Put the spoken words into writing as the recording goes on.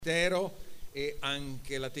E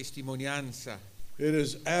anche la testimonianza. It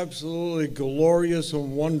is absolutely glorious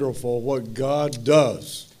and wonderful what God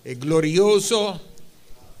does. È glorioso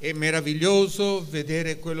e meraviglioso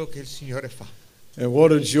vedere quello che il Signore fa. And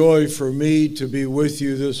what a joy for me to be with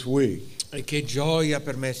you this week. E che gioia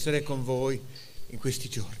per me essere con voi in questi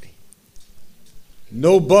giorni.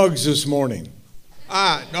 No bugs this morning.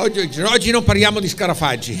 Oggi non parliamo di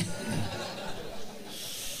scarafaggi.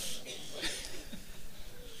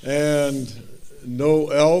 And no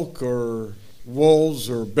elk or wolves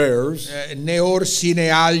or bears. Né orsi né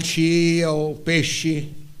alci o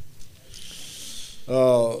pesci.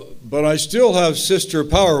 But I still have Sister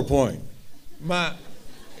PowerPoint. Ma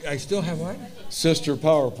I still have what? Sister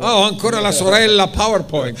PowerPoint. Oh, ancora la sorella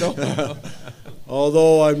PowerPoint. Oh.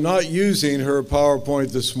 Although I'm not using her PowerPoint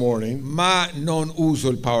this morning. Ma non uso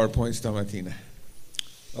il PowerPoint stamattina.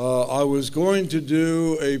 I was going to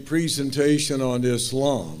do a presentation on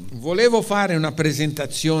Islam. Volevo fare una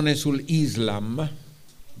presentazione sull'Islam.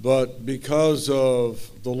 But because of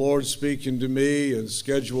the Lord speaking to me and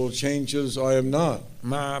schedule changes, I am not.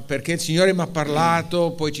 Ma perché il Signore mi ha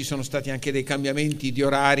parlato, poi ci sono stati anche dei cambiamenti di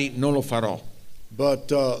orari, non lo farò.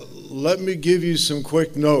 But let me give you some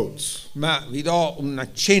quick notes. Ma vi do un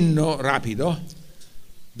accenno rapido.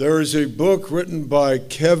 There is a book written by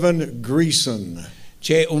Kevin Greeson.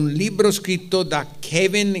 C'è un libro scritto da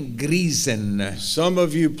Kevin Greeson. Some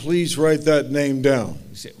of you please write that name down.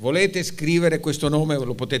 Se volete scrivere questo nome, ve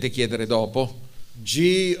lo potete chiedere dopo.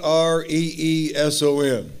 Greeson.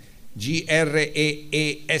 Greeson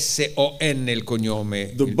il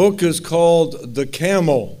cognome. The book is called The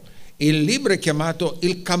Camel. Il libro è chiamato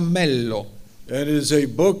Il Cammello. And it is a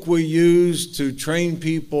book we use to train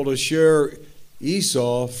people to share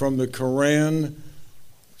Esau from the Quran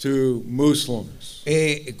to Muslims.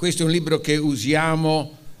 E questo è un libro che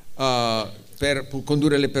usiamo per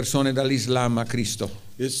condurre le persone dall'Islam a Cristo.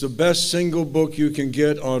 It's the best single book you can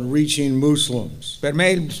get on reaching Muslims. Per me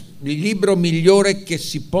è il libro migliore che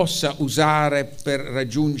si possa usare per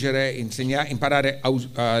raggiungere, imparare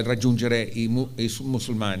a raggiungere i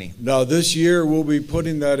musulmani. Now this year we'll be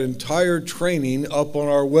putting that entire training up on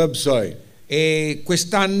our website. E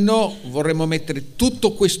quest'anno vorremmo mettere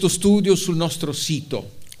tutto questo studio sul nostro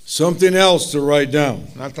sito. Something else to write down.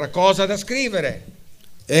 Un'altra cosa da scrivere.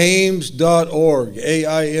 aims.org,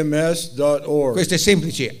 AIMS.org. Questo è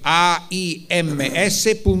semplice, aims.org,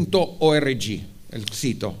 il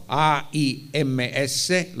sito,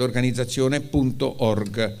 aims,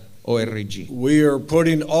 l'organizzazione.org. We are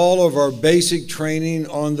putting all of our basic training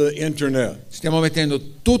on the internet. Stiamo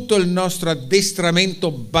mettendo tutto il nostro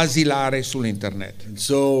addestramento basilare sull'internet. And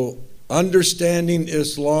so understanding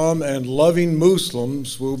Islam and loving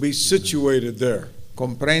Muslims will be situated there.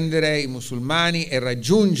 Comprendere i musulmani e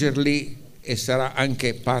raggiungerli e sarà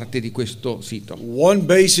anche parte di questo sito. One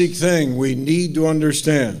basic thing we need to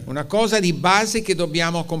understand. Una cosa di base che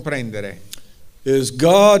dobbiamo comprendere. Is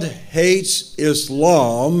God hates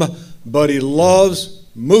Islam, but he loves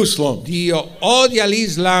Muslims. Dio odia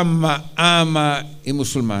l'Islam ma ama i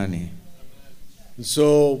musulmani. And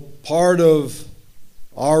so part of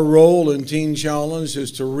our role in Teen Challenge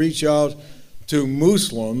is to reach out to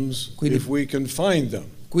Muslims if we can find them.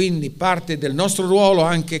 Quindi parte del nostro ruolo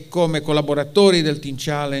anche come collaboratori del Teen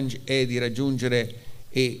Challenge è di raggiungere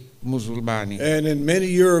i musulmani. And in many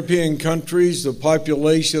European countries the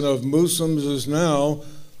population of Muslims is now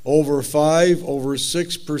over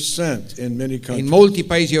 6% in many countries. In molti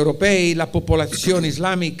paesi europei la popolazione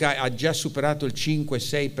islamica ha già superato il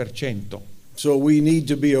 5-6%. So we need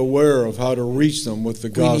to be aware of how to reach them with the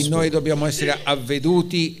Quindi gospel. noi dobbiamo essere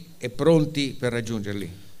avveduti e pronti per raggiungerli.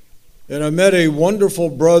 And I met a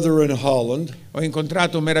wonderful brother in Holland. Ho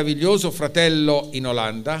incontrato un meraviglioso fratello in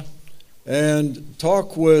Olanda And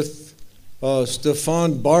talk with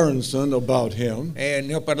Stefan Barenson about him. e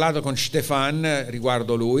ne ho parlato con Stefan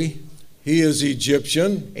riguardo lui. He is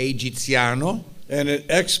Egyptian È egiziano and an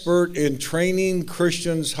expert in training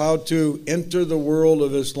Christians how to enter the world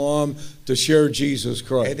of Islam to share Jesus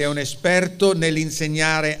Christ. ed è un esperto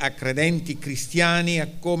nell'insegnare a credenti cristiani a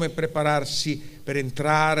come prepararsi per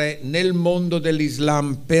entrare nel mondo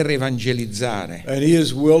dell'Islam per evangelizzare. And he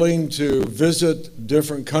is willing to visit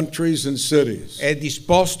different countries and cities. È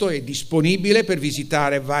disposto e disponibile per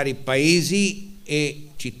visitare vari paesi e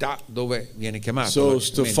città dove viene chiamato. So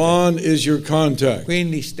Stefan is your contact.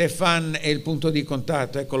 Quindi Stefan è il punto di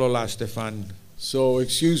contatto, eccolo là Stefan. So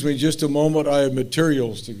excuse me just a moment, I have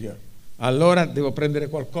materials to get. Allora devo prendere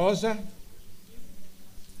qualcosa.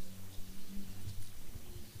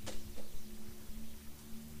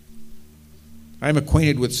 I'm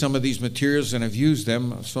acquainted with some of these materials and I've used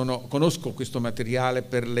them. Conosco questo materiale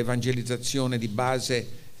per l'evangelizzazione di base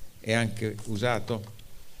e anche usato.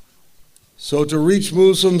 So to reach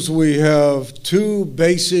Muslims, we have two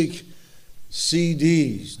basic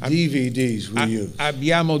CDs, DVDs we use.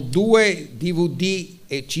 Abbiamo 2 DVD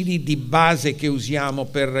e CD di base che usiamo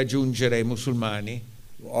per raggiungere i musulmani.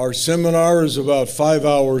 Our seminar is about 5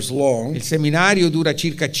 hours long. Il seminario dura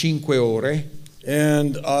circa 5 ore.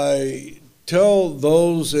 And I tell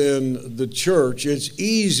those in the church it's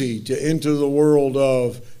easy to enter the world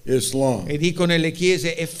of Islam. E dico nelle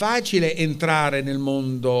chiese è facile entrare nel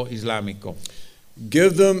mondo islamico.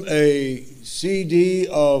 Give them a CD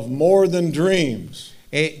of More Than Dreams.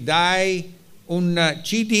 E dai un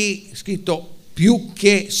CD scritto Più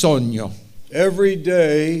che sogno. Every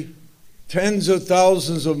day, tens of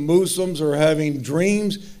thousands of Muslims are having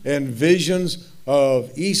dreams and visions of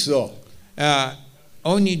Isa.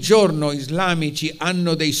 Ogni giorno islamici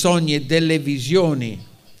hanno dei sogni e delle visioni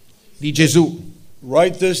di Gesù.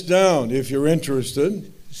 Write this down if you're interested.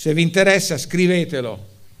 Se vi interessa scrivetelo.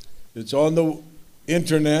 It's on the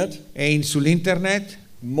internet. È sull'internet.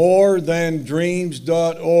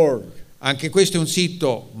 morethandreams.org. Anche questo è un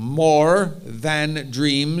sito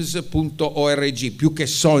morethandreams.org, più che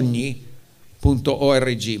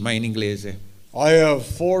sogni.org, ma in inglese. I have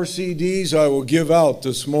 4 CDs I will give out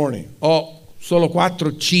this morning. Ho solo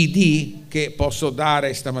 4 CD che posso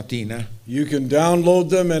dare stamattina. You can download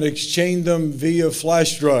them and exchange them via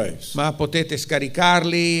flash drives. Ma potete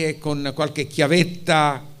scaricarli e con qualche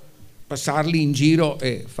chiavetta passarli in giro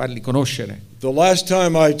e farli conoscere. The last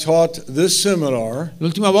time I taught this seminar,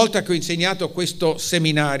 L'ultima volta che ho insegnato questo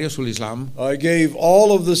seminario sull'Islam, I gave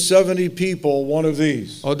all of the 70 people one of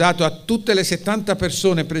these. ho dato a tutte le 70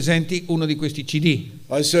 persone presenti uno di questi CD.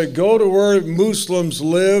 I said, go to where Muslims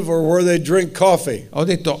live or where they drink coffee. Ho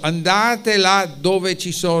detto andate là dove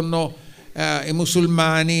ci sono i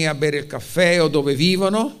musulmani a bere il caffè o dove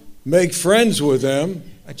vivono. Make friends with them.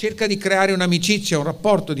 Cerca di creare un'amicizia, un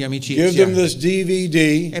rapporto di Give amicizia. them this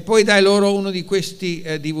DVD. E poi dai loro uno di questi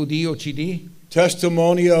DVD o CD.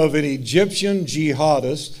 Testimony of an Egyptian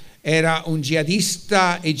jihadist. Era un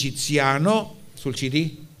jihadista egiziano sul CD.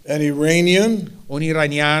 An Iranian. Un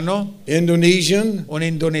iraniano. Indonesian. Un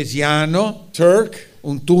indonesiano. Turk.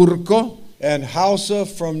 Un turco. And Hausa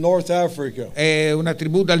from North Africa. E una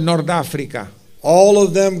tribù dal Nord Africa. All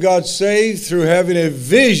of them got saved through having a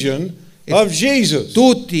vision of Jesus.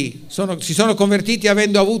 Tutti si sono convertiti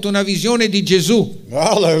avendo avuto una visione di Gesù.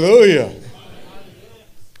 Hallelujah.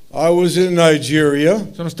 I was in Nigeria.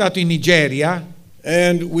 Sono stato in Nigeria.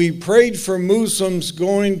 And we prayed for Muslims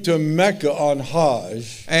going to Mecca on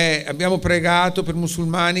Hajj. Abbiamo pregato per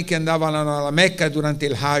musulmani che andavano alla Mecca durante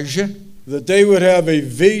il Hajj. That they would have a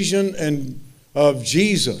vision of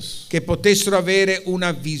Jesus. Che potessero avere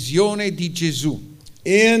una visione di Gesù.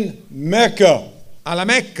 In Mecca. Alla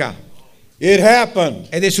Mecca. It happened.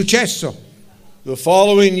 Ed è successo. The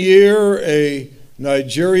following year, a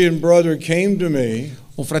Nigerian brother came to me.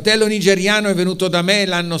 Un fratello nigeriano è venuto da me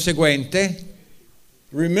l'anno seguente.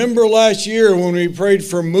 Remember last year when we prayed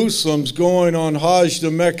for Muslims going on Hajj to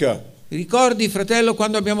Mecca? Ricordi, fratello,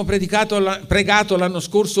 quando abbiamo pregato l'anno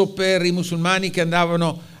scorso per i musulmani che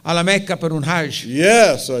andavano alla Mecca per un Hajj?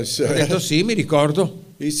 Yes, I Ho said. detto sì, mi ricordo.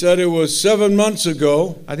 He said it was 7 months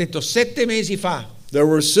ago. Ha detto 7 mesi fa. There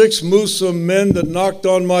were 6 Muslim men that knocked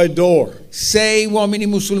on my door. 6 uomini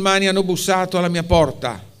musulmani hanno bussato alla mia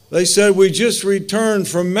porta. They said, we just returned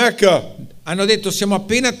from Mecca. Hanno detto siamo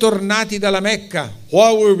appena tornati dalla Mecca.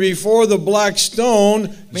 While we were before the black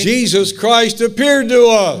stone, Jesus Christ appeared to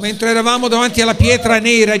us. Mentre eravamo davanti alla pietra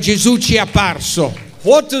nera, Gesù ci è apparso.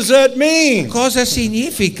 What does that mean? Cosa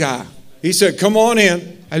significa? He said, come on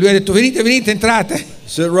in. E lui ha detto venite, entrate.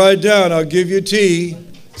 Sit right down, I'll give you tea.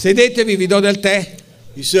 Sedetevi, vi do del tè.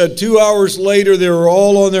 He said 2 hours later they were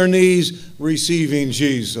all on their knees receiving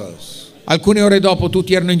Jesus. Alcune ore dopo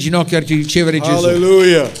tutti erano in ginocchio a ricevere Gesù.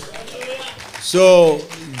 Hallelujah. So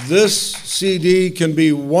this CD can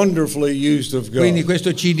be wonderfully used of Quindi God.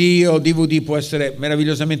 questo CD o DVD può essere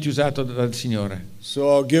meravigliosamente usato dal Signore.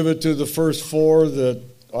 So I'll give it to the first 4 that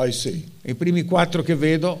I see. I primi 4 che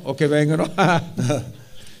vedo o che vengono.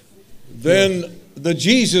 Then the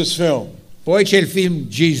Jesus film. Poi c'è il film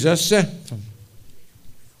Jesus.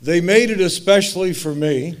 They made it especially for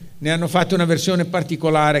me Ne hanno fatto una versione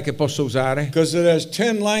particolare che posso usare because it has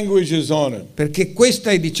 10 languages on it perché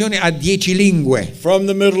questa edizione ha 10 lingue from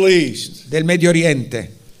the Middle East. del Medio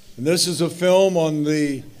Oriente. And this is a film on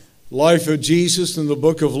the life of Jesus in the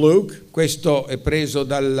book of Luke. Questo è preso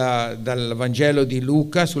dal Vangelo di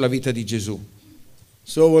Luca sulla vita di Gesù.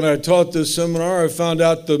 So when I taught this seminar, I found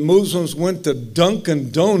out the Muslims went to Dunkin'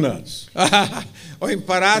 Donuts. Ho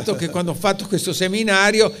imparato che quando ho fatto questo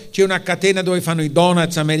seminario c'è una catena dove fanno i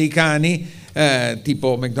donuts americani,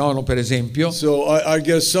 tipo McDonald's per esempio. So I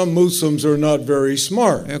guess some Muslims are not very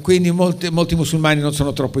smart. Quindi molti musulmani non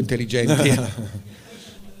sono troppo intelligenti.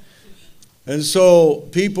 And so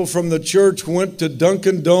people from the church went to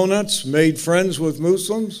Dunkin' Donuts, made friends with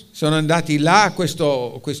Muslims. Sono andati là a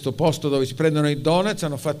questo posto dove si prendono i donuts,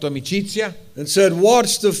 hanno fatto amicizia. And said,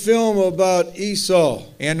 watch the film about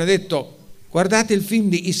Esau. E hanno detto, guardate il film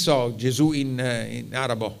di Esau, Gesù in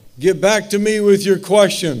arabo. Get back to me with your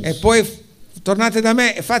questions. E poi tornate da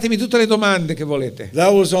me e fatemi tutte le domande che volete.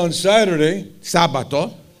 That was on Saturday.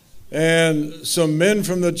 Sabato. And some men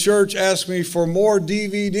from the church asked me for more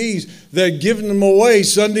DVDs. They'd given them away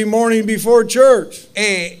Sunday morning before church.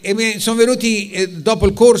 E sono venuti dopo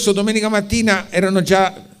il corso, domenica mattina, erano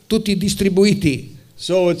già tutti distribuiti.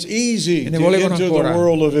 So it's easy ne to volevano enter ancora. the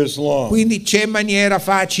world of Islam. Quindi c'è maniera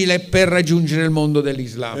facile per raggiungere il mondo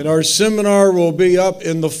dell'Islam. And our seminar will be up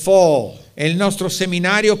in the fall. E il nostro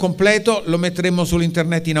seminario completo lo metteremo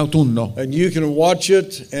sull'internet in autunno. And you can watch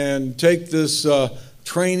it and take this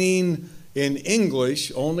training in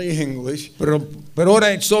English, only English. Per ora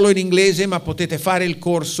è solo in inglese, ma potete fare il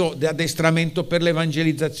corso di addestramento per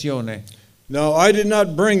l'evangelizzazione. Now, I did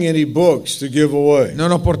not bring any books to give away. Non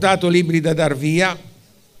ho portato libri da dar via.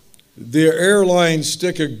 The airlines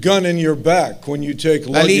stick a gun in your back when you take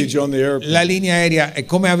luggage on the airplane. La linea aerea è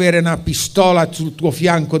come avere una pistola sul tuo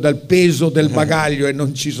fianco dal peso del bagaglio e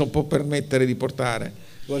non ci si può permettere di portare.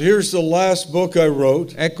 But here's the last book I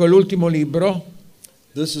wrote. Ecco l'ultimo libro.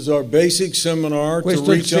 This is our basic seminar Questo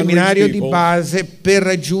to è il reach unreached seminario di people. base per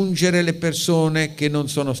raggiungere le persone che non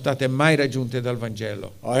sono state mai raggiunte dal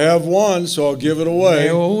Vangelo. I have one, so I'll give it Ne away.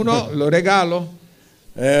 ho uno, lo regalo.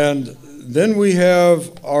 And then we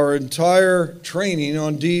have our entire training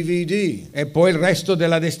on DVD. E poi il resto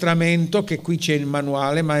dell'addestramento, che qui c'è il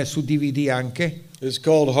manuale, ma è su DVD anche. It's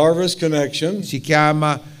called Harvest Connection. Si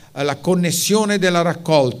chiama La connessione della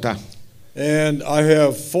raccolta. And I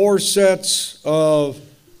have 4 sets of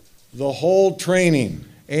the whole training.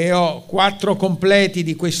 E ho 4 completi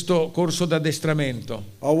di questo corso d'addestramento.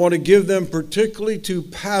 I want to give them particularly to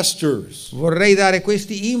pastors. Vorrei dare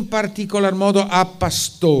questi in particolar modo a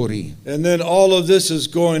pastori. And then all of this is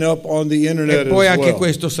going up on the internet E poi as anche well.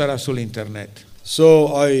 questo sarà sull'internet.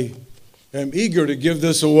 So I am eager to give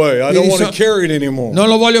this away. I don't Quindi want to carry it anymore. non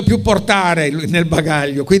lo voglio più portare nel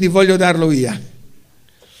bagaglio, quindi voglio darlo via.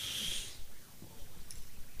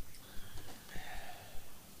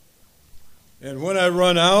 And when I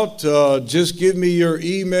run out, just give me your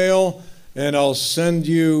email and I'll send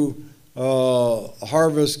you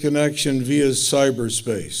Harvest Connection via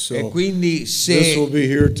cyberspace. E So quindi this will se be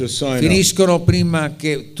here to sign up. finiscono prima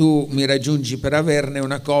che tu mi raggiungi per averne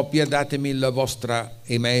una copia, datemi la vostra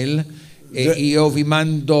email e io vi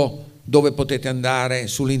mando dove potete andare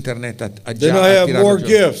sull'internet a Then già I have tirarlo more giù.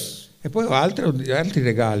 gifts. E poi ho altri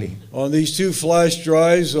regali. On these 2 flash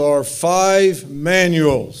drives are 5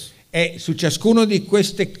 manuals. E su ciascuno di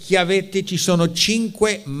queste chiavette ci sono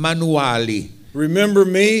 5 manuali. Remember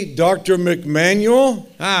me, Dr. McManuel?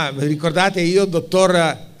 Ah, vi ricordate io,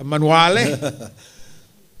 dottor Manuale?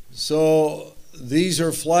 So these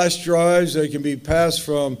are flash drives. They can be passed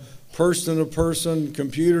from person to person,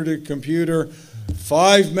 computer to computer.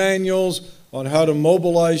 5 manuals on how to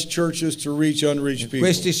mobilize churches to reach unreached people.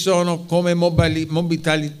 Questi sono come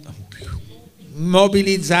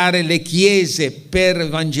mobilizzare le chiese per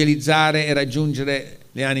evangelizzare e raggiungere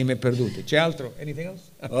le anime perdute. C'è altro? Anything else?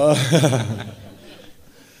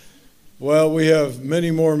 Well, we have many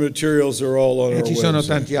more materials. They're all on E our ci sono website.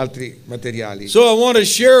 tanti altri materiali. So I want to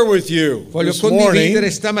share with you Voglio this condividere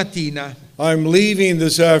morning. stamattina. I'm leaving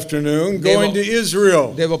this afternoon, going to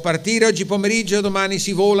Israel. Devo partire oggi pomeriggio, domani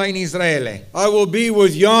si vola in Israele. I will be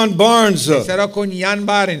with Jan Barnes, Sarò con Jan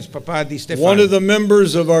Barens, papà di one Stefano, of the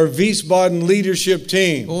members of our Wiesbaden leadership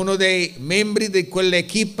team. uno dei membri di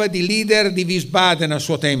quell'equipe di leader di Wiesbaden a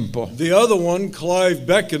suo tempo. The other one, Clive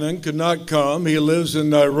Beckenen, could not come. He lives in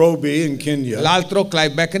Nairobi in Kenya. L'altro,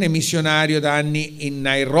 Clive Becken, è missionario da anni in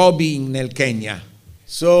Nairobi, nel Kenya.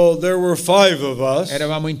 So there were 5 of us.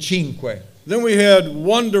 Eravamo in 5. Then we had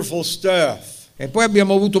wonderful staff, E poi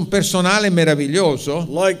abbiamo avuto un personale meraviglioso,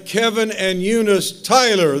 like Kevin and Eunice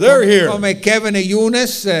Tyler. They're here. come Kevin e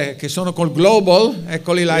Younes, che sono col Global,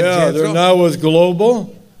 eccoli là Yeah, they're dietro. now with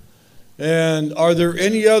Global. And are there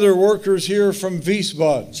any other workers here from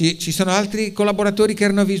Wiesbaden? Ci sono altri collaboratori che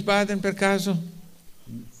erano a Wiesbaden per caso?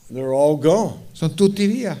 They're all gone. Sono tutti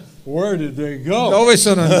via. Where did they go? Dove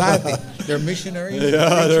sono andati? They're missionaries?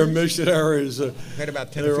 Yeah, they're missionaries. Had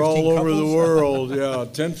about 10 or They're 15 all over the couples? world. Yeah,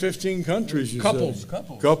 10, 15 countries, you Couples, said.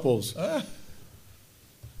 couples. Couples. Ah.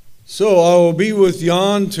 So I will be with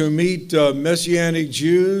Jan to meet Messianic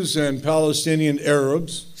Jews and Palestinian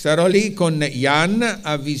Arabs. Sarò lì con Jan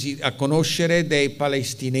a conoscere dei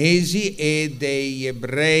palestinesi e dei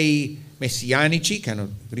ebrei messianici che hanno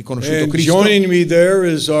riconosciuto And Cristo. joining me there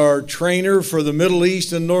is our trainer for the Middle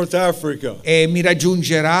East and North Africa. E mi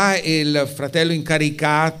raggiungerà il fratello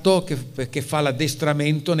incaricato che fa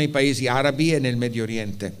l'addestramento nei paesi arabi e nel Medio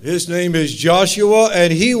Oriente. His name is Joshua,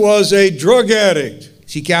 and he was a drug addict.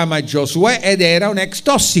 Si chiama Giosuè ed era un ex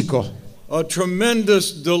tossico. A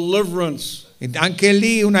tremendous deliverance. Ed anche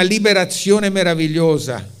lì una liberazione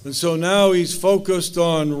meravigliosa. And so now he's focused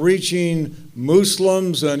on reaching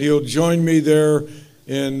Muslims, and he'll join me there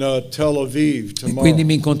in Tel Aviv E tomorrow. quindi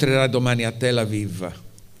mi incontrerà domani a Tel Aviv.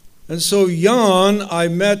 And so Jan, I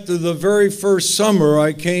met the very first summer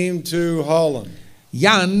I came to Holland.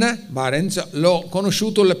 Jan Barents l'ho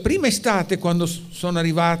conosciuto la prima estate quando sono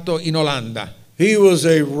arrivato in Olanda. He was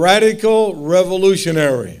a radical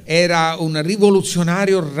revolutionary Era un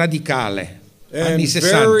rivoluzionario radicale, and anni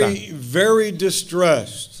 60, very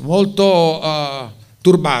distressed. molto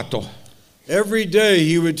turbato. Every day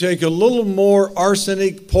he would take a little more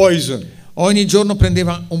arsenic poison. Ogni giorno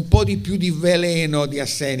prendeva un po' di più di veleno di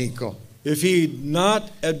arsenico. If he not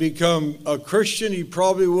had become a Christian, he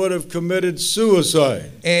probably would have committed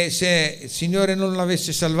suicide. E se il Signore non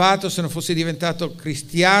l'avesse salvato, se non fosse diventato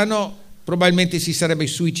cristiano, probabilmente si sarebbe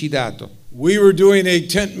suicidato. We were doing a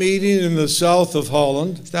tent meeting in the south of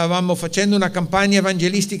Holland, Stavamo facendo una campagna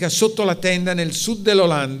evangelistica sotto la tenda nel sud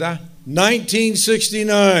dell'Olanda,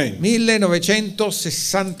 1969.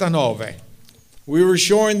 1969. We were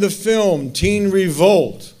showing the film Teen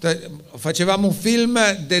Revolt. Facevamo un film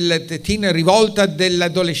del teen rivolta degli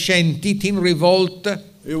adolescenti, Teen Revolt,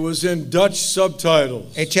 It was in Dutch subtitles.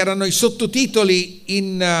 e c'erano i sottotitoli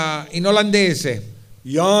in olandese.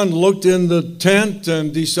 Jan looked in the tent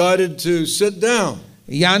and decided to sit down.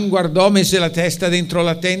 Jan guardò, mise la testa dentro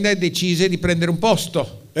la tenda e decise di prendere un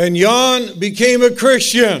posto. And Jan became a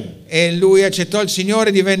Christian. E lui accettò il Signore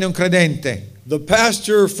e divenne un credente. The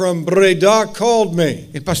pastor from Breda called me.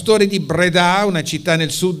 Il pastore di Breda, una città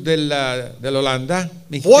nel sud dell'Olanda,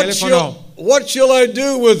 mi telefonò. What shall I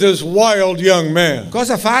do with this wild young man?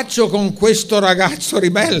 Cosa faccio con questo ragazzo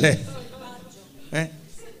ribelle?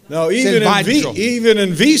 Now, even Selvaggio. even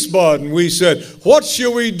in Wiesbaden, we said, what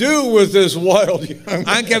shall we do with this wild young man?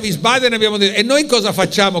 Anche a Wiesbaden abbiamo detto, e noi cosa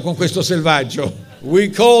facciamo con questo selvaggio? We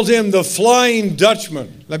called him the Flying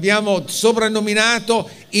Dutchman. L'abbiamo soprannominato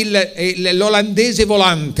l'olandese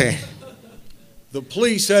volante. The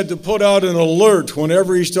police had to put out an alert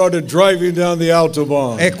whenever he started driving down the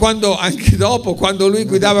Autobahn. E anche dopo, quando lui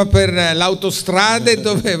guidava per l'autostrade,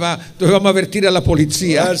 dovevamo avvertire la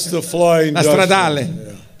polizia, That's the Flying la Dutchman. stradale. Yeah.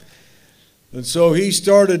 And so he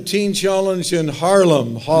started Teen Challenge in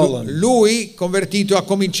Haarlem, Holland. Lui, convertito, ha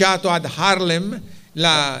cominciato ad Haarlem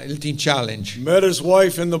il Teen Challenge. Met his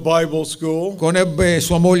wife in the Bible school. Conobbe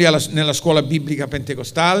sua moglie nella scuola biblica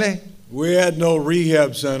pentecostale. We had no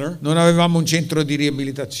rehab center. Non avevamo un centro di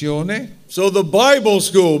riabilitazione. So the Bible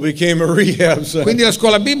school became a rehab center. Quindi la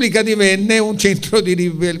scuola biblica divenne un centro di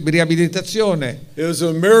riabilitazione. It was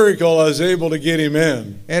a miracle I was able to get him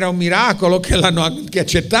in. Era un miracolo che l'hanno anche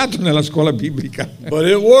accettato nella scuola biblica. But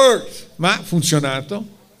it worked. Ma ha funzionato.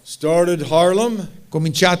 Started Haarlem.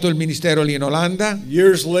 Cominciato il ministero lì in Olanda.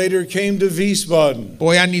 Years later came to Wiesbaden.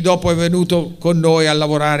 Poi anni dopo è venuto con noi a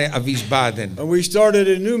lavorare a Wiesbaden. And we started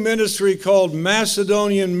a new ministry called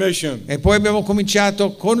Macedonian Mission. E poi abbiamo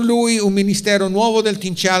cominciato con lui un ministero nuovo del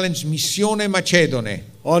Teen Challenge, Missione Macedone.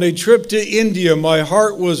 On a trip to India, my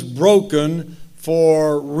heart was broken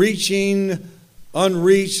for reaching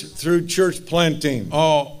unreached through church planting.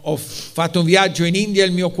 Ho fatto un viaggio in India e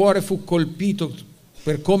il mio cuore fu colpito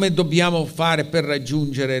per come dobbiamo fare per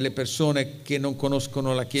raggiungere le persone che non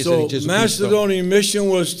conoscono la Chiesa di So Gesù Cristo. Macedonian Mission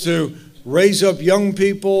was to raise up young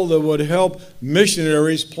people that would help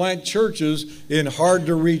missionaries plant churches in hard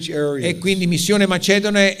to reach areas. E quindi Missione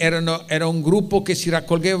Macedone era un gruppo che si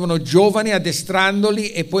raccoglievano giovani addestrandoli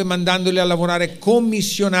e poi mandandoli a lavorare con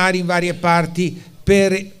missionari in varie parti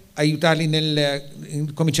per aiutarli nel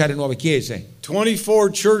cominciare nuove chiese. 24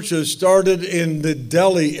 churches started in the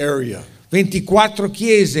Delhi area. 24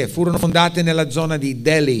 chiese furono fondate nella zona di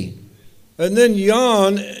Delhi. And then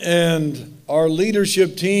Jan and our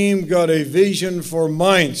leadership team got a vision for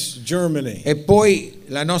Mainz, Germany. E poi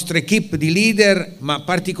la nostra equipe di leader, ma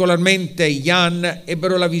particolarmente Jan,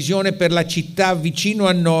 ebbero la visione per la città vicino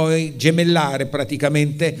a noi, gemellare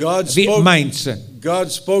praticamente, Mainz. God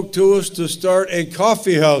spoke to us to start a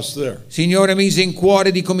coffee house there. Signore mise in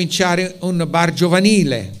cuore di cominciare un bar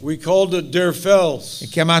giovanile. We called it Der Fels. È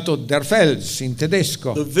chiamato Der Fels in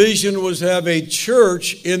tedesco. The vision was to have a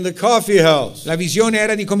church in the coffee house. La visione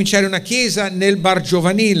era di cominciare una chiesa nel bar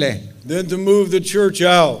giovanile. Then to move the church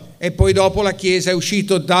out. E poi dopo la chiesa è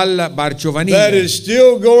uscito dal bar That giovanile. is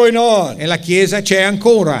still going on. E la chiesa c'è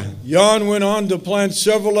ancora. Jan went on to plant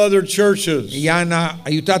several other churches. Jan ha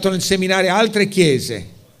aiutato nel seminare altre chiese.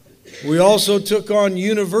 We also took on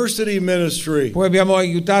university ministry. Poi abbiamo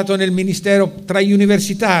aiutato nel ministero tra gli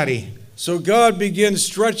universitari. So God began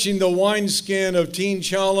stretching the wineskin of Teen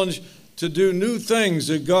Challenge to do new things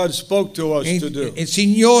that God spoke to us to do. E il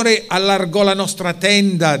Signore allargò la nostra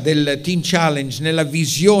tenda del Teen Challenge nella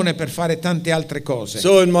visione per fare tante altre cose.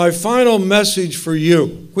 So in my final message for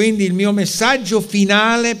you, Quindi il mio messaggio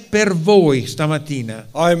finale per voi stamattina,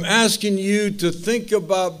 I'm asking you to think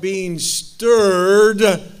about being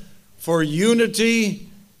stirred for unity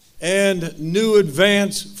and new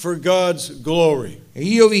advance for God's glory.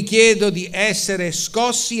 io vi chiedo di essere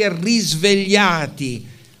scossi e risvegliati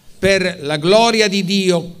per la gloria di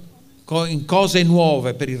Dio in cose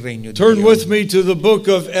nuove per il regno di Turn Dio. with me to the book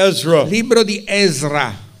of Ezra. Libro di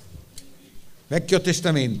Esra, Vecchio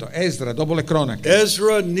Testamento, Esra, dopo le cronache.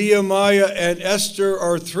 Ezra, Nehemiah, and Esther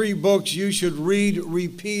are three books you should read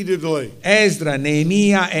repeatedly. Esra,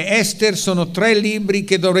 Neemia e Ester sono 3 libri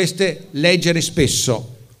che dovreste leggere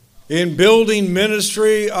spesso. In building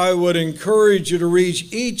ministry, I would encourage you to read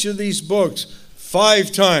each of these books 5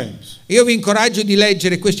 times. Io vi incoraggio di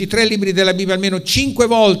leggere questi 3 libri della Bibbia almeno 5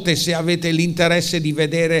 volte se avete l'interesse di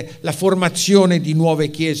vedere la formazione di nuove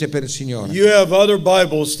chiese per il Signore. You have other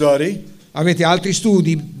Bible study, Avete altri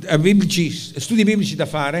studi biblici da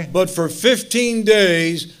fare, but for 15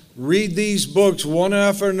 days, read these books one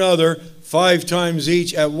after another 5 times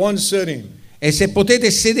each at one sitting. e se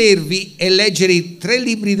potete sedervi e leggere i 3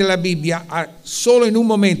 libri della Bibbia solo in un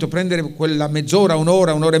momento, prendere quella mezz'ora,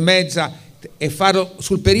 un'ora e mezza e farlo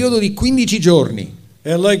sul periodo di 15 giorni.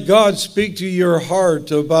 And let God speak to your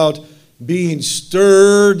heart about being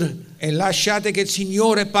stirred, E lasciate che il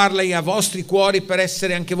Signore parli ai vostri cuori per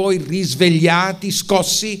essere anche voi risvegliati,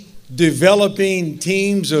 scossi, developing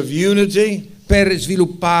teams of unity, per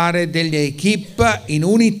sviluppare delle equip in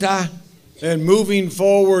unità and moving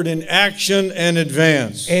forward in action and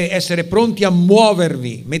advance. e essere pronti a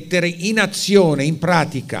muovervi, mettere in azione, in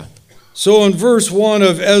pratica. So in verse 1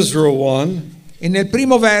 of Ezra 1, E nel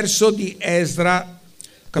primo verso di Esra,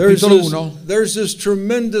 capitolo 1, there's this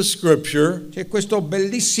tremendous scripture c'è questo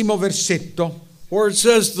bellissimo versetto where it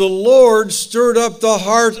says, the Lord stirred up the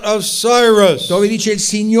heart of Cyrus. dove dice: il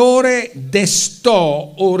Signore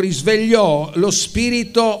destò o risvegliò lo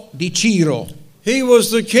spirito di Ciro. He was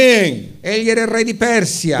the king, Egli era il re di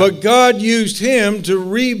Persia, but God used him to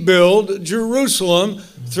rebuild Jerusalem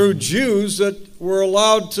through Jews that were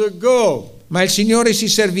allowed to go. ma il Signore si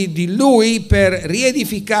servì di lui per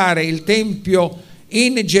riedificare il Tempio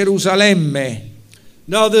in Gerusalemme.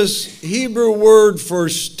 Now this Hebrew word for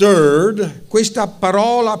stirred Questa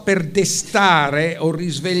parola per destare o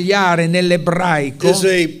risvegliare nell'ebraico is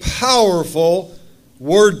a powerful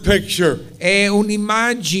word picture. è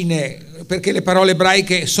un'immagine, perché le parole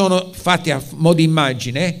ebraiche sono fatte a mo' di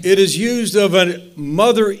immagine, It is used of a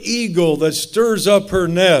mother eagle that stirs up her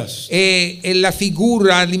nest. e la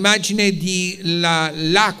figura, l'immagine di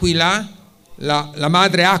l'aquila, la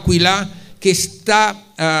madre aquila che sta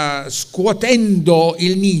scuotendo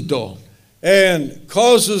il nido, And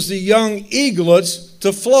causes the young eaglets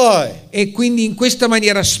to fly. e quindi in questa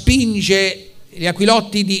maniera spinge gli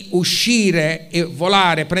aquilotti di uscire e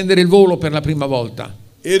volare, prendere il volo per la prima volta.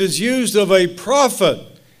 It is used of a prophet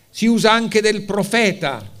Si usa anche del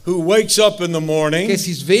profeta who wakes up in the che morning,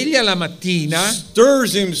 si sveglia la mattina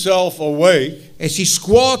stirs himself awake, e si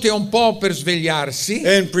scuote un po' per svegliarsi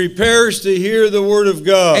and prepares to hear the word of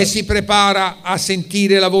God. e si prepara a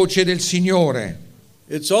sentire la voce del Signore.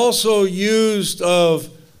 It's also used of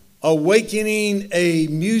awakening a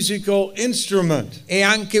musical instrument. È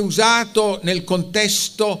anche usato nel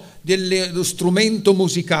contesto dello strumento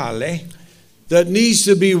musicale, That needs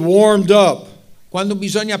to be warmed up. quando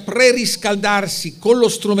bisogna preriscaldarsi con lo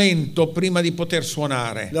strumento prima di poter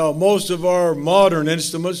suonare. Now, most of our modern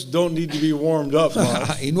instruments don't need to be warmed up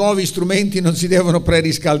much. I nuovi strumenti non si devono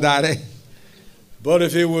preriscaldare, But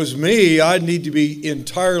if it was me, I'd need to be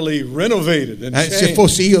entirely renovated and Se changed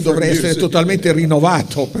fossi io for dovrei essere music. totalmente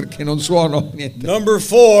rinnovato perché non suono niente. Number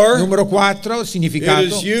 4, Numero 4, it is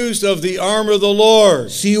significato. used of the armor of the Lord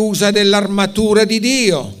Si usa dell'armatura di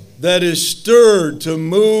Dio that is stirred to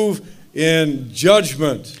move in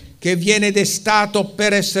judgment. che viene destato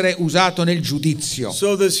per essere usato nel giudizio.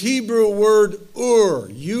 So this Hebrew word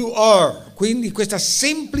U-R, Quindi questa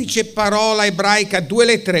semplice parola ebraica, 2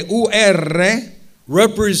 lettere UR,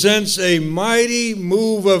 represents a mighty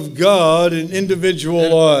move of God in individual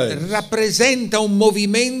lives. rappresenta un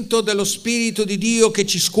movimento dello Spirito di Dio che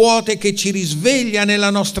ci scuote, che ci risveglia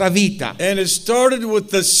nella nostra vita. And it started with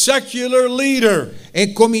the secular leader.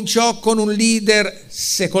 E cominciò con un leader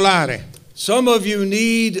secolare. Some of you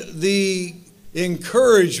need the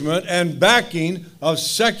encouragement and backing of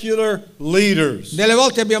secular leaders. Delle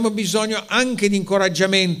volte abbiamo bisogno anche di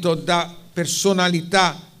incoraggiamento da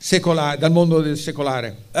personalità secolare, dal mondo del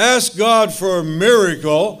secolare. Ask God for a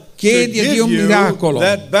miracle to Chiedi a give Dio un you miracolo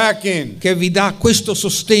that backing. che vi dà questo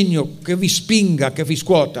sostegno, che vi spinga, che vi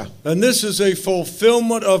scuota. And this is a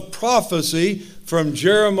fulfillment of prophecy from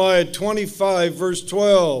Jeremiah 25 verse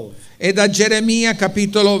 12. E da Geremia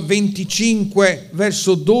capitolo 25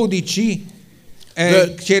 verso 12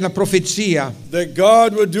 c'è la profezia That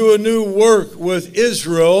God would do a new work with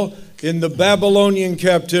Israel in the Babylonian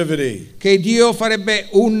captivity. che Dio farebbe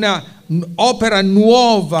un'opera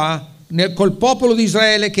nuova col popolo di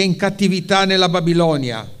Israele che è in cattività nella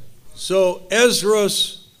Babilonia. So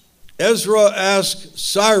Ezra asked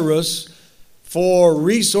Cyrus for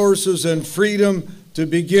resources and freedom to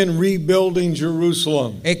begin rebuilding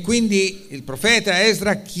Jerusalem. E quindi il profeta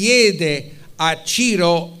Esdra chiede a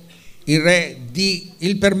Ciro, il re,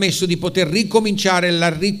 il permesso di poter ricominciare la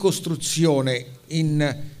ricostruzione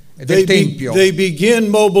del Tempio. They begin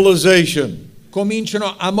mobilization.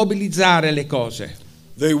 Cominciano a mobilizzare le cose.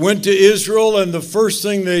 They went to Israel, and the first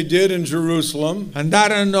thing they did in Jerusalem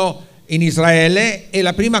Andarono in Israele e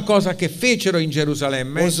la prima cosa che fecero in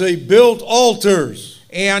Gerusalemme was they built altars.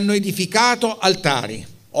 e hanno edificato altari.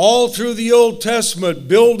 All through the Old Testament,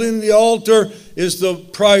 building the altar is the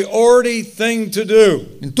priority thing to do.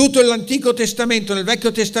 In tutto l'Antico Testamento, nel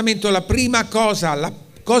Vecchio Testamento, la prima cosa, la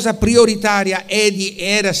cosa prioritaria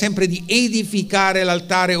era sempre di edificare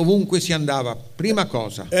l'altare ovunque si andava. Prima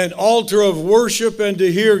cosa. An altar of worship and to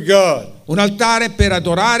hear God. Un altare per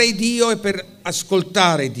adorare Dio e per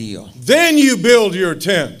ascoltare Dio. Then you build your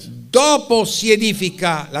tent. Dopo si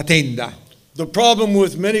edifica la tenda. The problem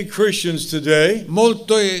with many Christians today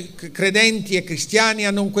Molti credenti e cristiani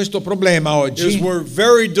hanno questo problema is oggi. we're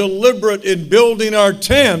very deliberate in building our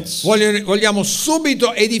tents, Vogliamo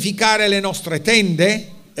subito edificare le nostre tende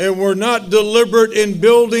and we're not deliberate in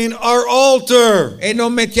building our altar. e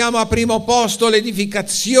non mettiamo a primo posto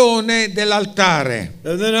l'edificazione dell'altare.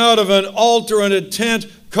 And then out of an altar and a tent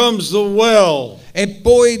comes the well. E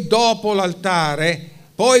poi dopo l'altare,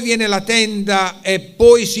 poi viene la tenda e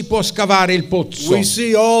poi si può scavare il pozzo. We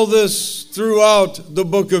see all this throughout the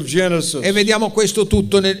book of Genesis. E vediamo questo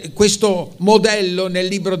tutto, questo modello nel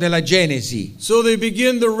libro della Genesi. So they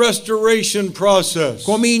begin the restoration process.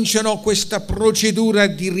 Cominciano questa procedura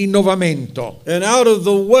di rinnovamento. And out of the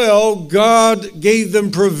well, God gave them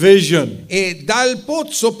provision. E dal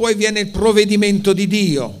pozzo poi viene il provvedimento di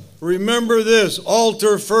Dio. Remember this,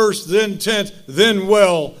 altar first, then tent, then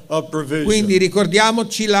well of provision. Quindi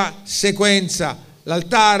ricordiamoci la sequenza: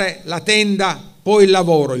 l'altare, la tenda, poi il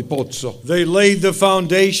lavoro, il pozzo. They laid the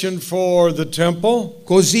foundation for the temple.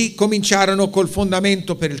 Così cominciarono col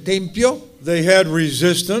fondamento per il Tempio. They had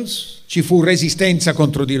resistance. Ci fu resistenza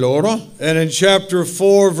contro di loro. And in chapter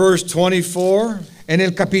 4, verse 24, E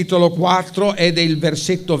nel capitolo 4 ed è il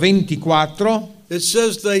versetto 24 it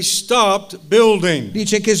says they stopped building.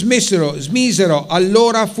 dice che smisero,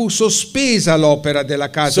 allora fu sospesa l'opera della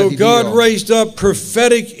casa So di God Dio. raised up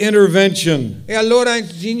prophetic intervention. E allora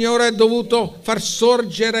il Signore ha dovuto far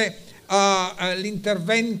sorgere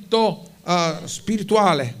l'intervento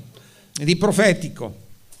spirituale, di profetico.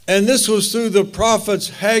 And this was through the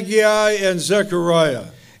prophets Haggai and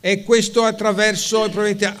Zechariah. E questo attraverso i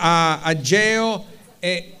profeti Ageo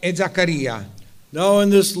e Zaccaria. Now in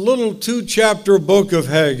this little 2-chapter book of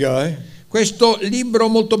Haggai, Questo libro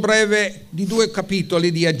molto breve di 2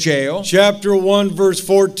 capitoli di Ageo, chapter 1, verse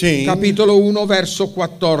 14, capitolo 1 verso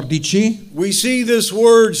 14, we see this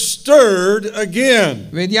word stirred again.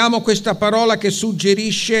 vediamo questa parola che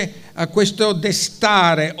suggerisce a questo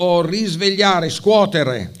destare o risvegliare,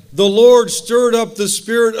 scuotere. The Lord stirred up the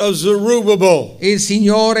spirit of Zerubbabel. Il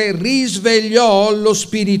Signore risvegliò lo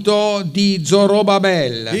spirito di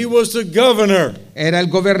Zorobabel. He was the governor. Era il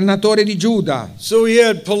governatore di Giuda, So he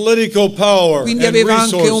had political power quindi and aveva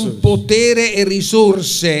anche un resources. potere e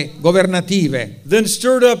risorse governative. Then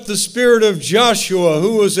stirred up the spirit of Joshua,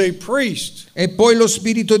 who was a priest. E poi lo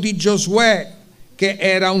spirito di Giosuè, che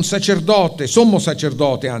era un sacerdote, sommo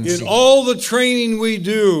sacerdote In anzi. all the training we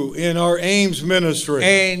do in our Ames ministry,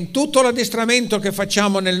 E in tutto l'addestramento che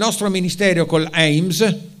facciamo nel nostro ministero col Ames,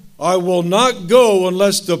 I will not go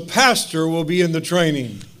unless the pastor will be in the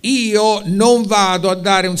training. io non vado a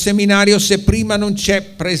dare un seminario se prima non c'è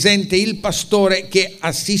presente il pastore che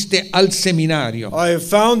assiste al seminario. I have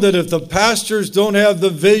found that if the pastors don't have the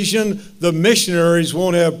vision, the missionaries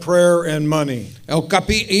won't have prayer and money.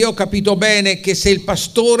 Io ho capito bene che se il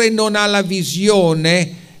pastore non ha la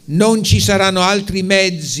visione, non ci saranno altri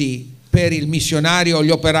mezzi per il missionario o gli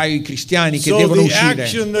operai cristiani che So devono the uscire.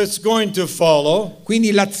 action that's going to follow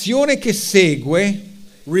Quindi l'azione che segue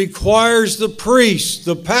requires the priests,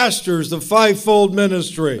 the pastors, the fivefold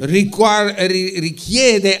ministry.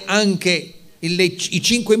 richiede anche i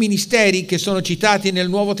 5 ministeri che sono citati nel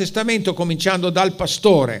Nuovo Testamento, cominciando dal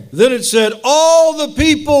pastore. Then it said all the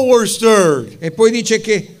people were stirred. E poi dice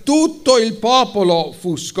che tutto il popolo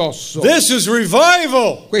fu scosso. This is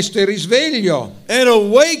revival, Questo è il risveglio, an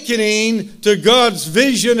awakening to God's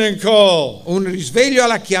vision and call. un risveglio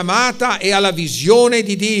alla chiamata e alla visione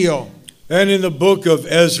di Dio. And in the book of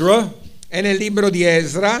Ezra, E nel libro di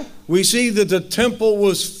Esra, we see that the temple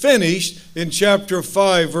was finished in chapter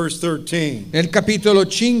 5, verse 13. nel capitolo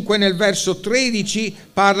 5, nel verso 13,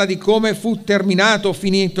 parla di come fu terminato,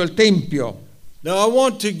 finito il Tempio. Now I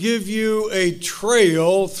want to give you a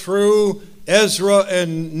trail through Ezra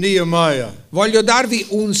and Nehemiah. Voglio darvi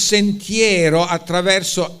un sentiero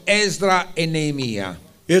attraverso Esdra e Neemia.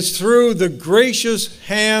 It's through the gracious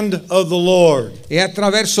hand of the Lord. E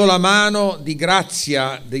attraverso la mano di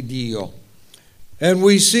grazia di Dio. And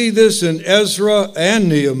we see this in Ezra and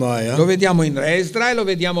Lo Nehemiah. vediamo in Esdra e lo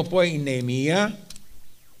vediamo poi in Neemia.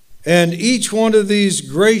 And each one of these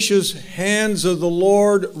gracious hands of the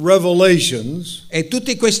Lord revelations E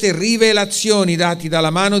tutte queste rivelazioni date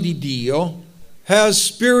dalla mano di Dio has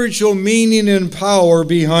spiritual meaning and power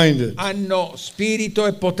behind it. hanno spirito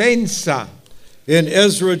e potenza. In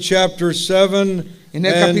Ezra chapter 7 E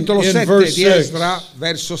nel and capitolo in 7 verse di 6, Esdra,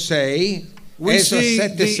 verso 6, we Esdra see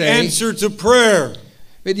 7, the 6, answer to prayer.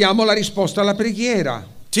 vediamo la risposta alla preghiera.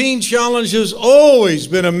 Teen Challenge has always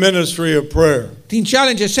been a ministry of prayer. Teen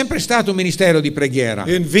Challenge è sempre stato un ministero di preghiera.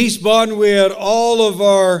 In Wiesbaden, we had all of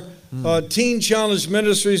our Teen Challenge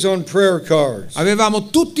ministries on prayer cards. Avevamo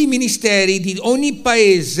tutti i ministeri di ogni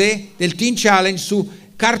paese del Teen Challenge su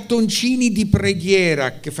cartoncini di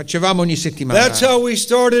preghiera che facevamo ogni settimana. That's how we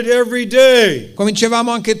started every day. Cominciavamo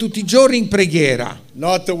anche tutti i giorni in preghiera,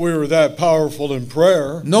 Not that we were that powerful in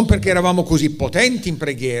prayer, non perché eravamo così potenti in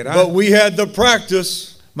preghiera, but we had the practice,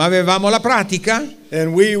 ma avevamo la pratica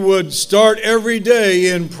and we would start every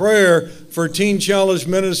day in prayer for Teen Challenge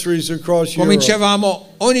ministries across Europe.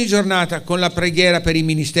 cominciavamo ogni giornata con la preghiera per i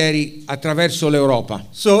ministeri attraverso l'Europa.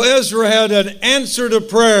 So Ezra had an answer to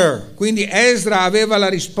prayer. Quindi Esdra aveva la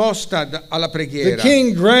risposta alla The preghiera.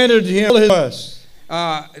 king granted him his request.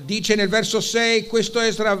 Dice nel verso 6, questo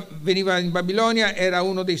Esdra veniva in Babilonia, era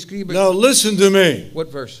uno dei scribi. Now listen to me. What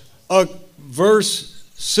verse? Verse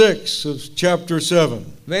 6 of chapter 7.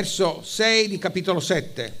 Verso 6 di capitolo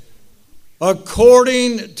 7.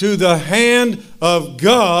 According to the hand of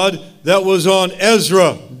God that was on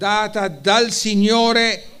Ezra. Data dal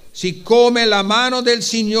Signore, siccome la mano del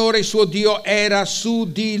Signore suo Dio era su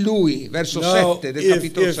di lui. Verso Now, 7 del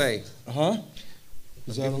capitolo 6.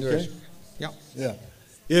 Is that okay? Yeah. Yeah.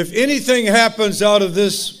 If anything happens out of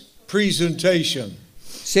this presentation,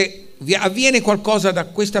 Se avviene qualcosa da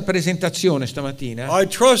questa presentazione stamattina, I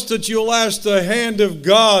trust that you'll ask the hand of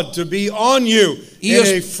God to be on you Io-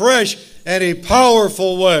 in a fresh and a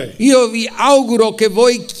powerful way. io vi auguro che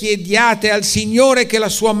voi chiediate al Signore che la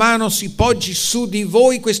sua mano si poggi su di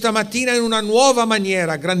voi questa mattina in una nuova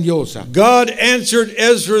maniera grandiosa. God answered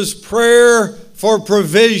Ezra's prayer for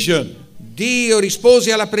provision. Dio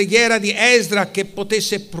rispose alla preghiera di Esdra che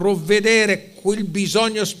potesse provvedere quel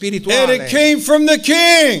bisogno And spirituale it came from the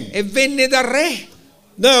king. e venne dal re.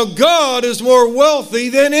 Now God is more wealthy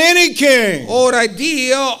than any king. Ora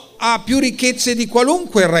Dio ha più ricchezze di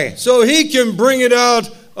qualunque re, So he can bring it out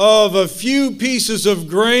of a few pieces of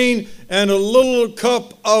grain and a little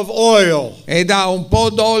cup of oil. e da un po'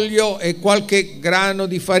 d'olio e qualche grano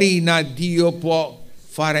di farina Dio può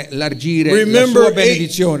fare largire la sua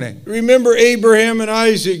benedizione. Remember Abraham and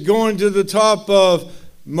Isaac going to the top of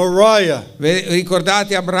Moriah.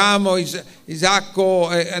 Ricordate Abramo, Isacco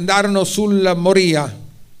andarono sul Moria,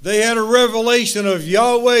 They had a revelation of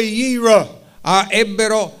Yahweh Yireh.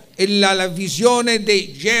 ebbero la visione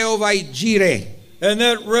di Geova Jireh. And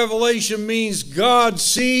that revelation means God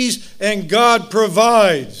sees and God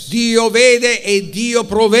provides. Dio vede e Dio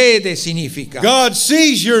provvede significa. God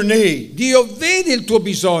sees your need Dio vede il tuo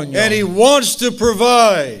bisogno and He wants to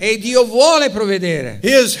provide. e Dio vuole provvedere.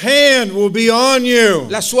 His hand will be on you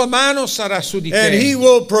La sua mano sarà su di and He te.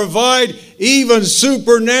 will provide even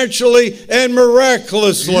supernaturally and Lui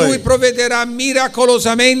miraculously. provvederà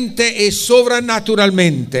miracolosamente e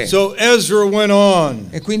sovrannaturalmente. So Ezra went on.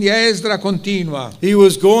 E quindi Esdra continua. He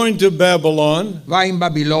was going to Babylon, Va in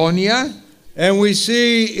Babilonia and we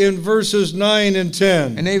see in verses 9 and e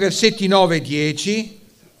 10 nei versetti 9 e 10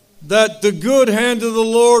 that the good hand of the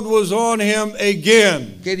Lord was on him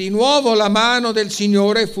again. che di nuovo la mano del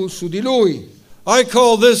Signore fu su di lui. I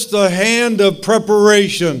call this the hand of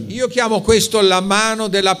preparation. Io chiamo questo la mano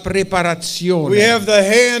della preparazione. We have the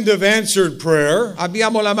hand of answered prayer,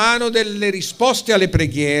 Abbiamo la mano delle risposte alle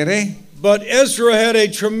preghiere, but Ezra had a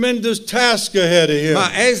tremendous task ahead of him. ma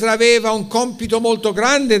Esdra aveva un compito molto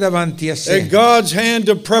grande davanti a sé. And God's hand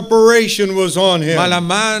of preparation was on Ma la him.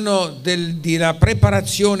 mano della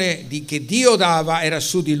preparazione che Dio dava era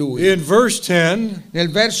su di lui. In verse 10, Nel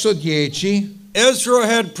verso 10 Ezra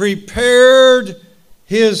had prepared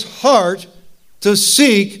his heart to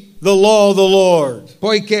seek the law of the Lord.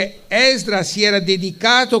 poiché Esdra si era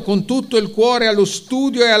dedicato con tutto il cuore allo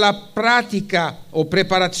studio e alla pratica o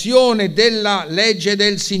preparazione della legge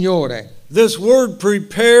del Signore. This word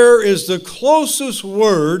prepare is the closest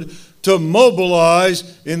word to mobilize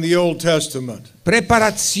in the Old Testament.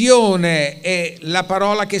 Preparazione è la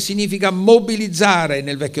parola che significa mobilizzare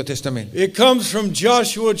nel Vecchio Testamento. It comes from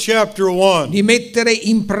Joshua chapter 1. Di mettere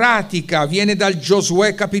in pratica, viene dal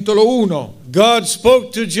Giosuè capitolo 1. God spoke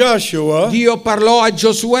to Joshua Dio parlò a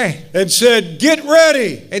Giosuè and said, "Get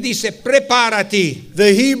ready." e disse preparati. The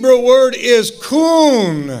Hebrew word is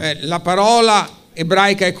kun. La parola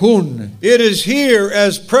ebraica è kun. It is here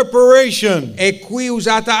as preparation. È qui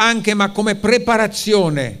usata anche ma come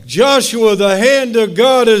preparazione. Joshua, the hand of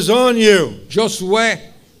God is on you. Giosuè,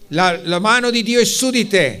 la mano di Dio è su di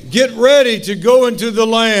te. Get ready to go into the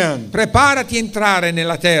land. Preparati a entrare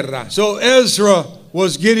nella terra. So Ezra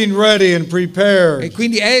was getting ready and E prepared.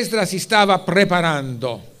 quindi Esdra si stava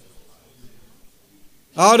preparando.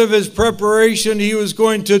 Out of his preparation, he was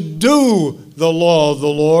going to do the law of the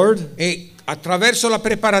Lord, E attraverso la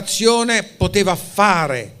preparazione poteva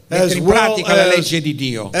fare, mettere as in well pratica la legge di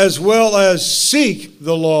Dio. as seek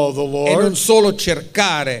the law of the E non Lord. solo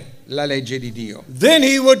cercare la legge di Dio. Then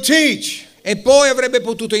he would teach. E poi avrebbe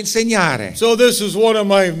potuto insegnare. So this is one of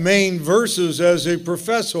my main verses as a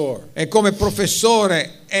professor. E come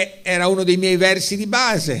professore era uno dei miei versi di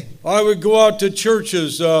base. I would go out to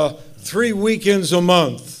churches 3 weekends a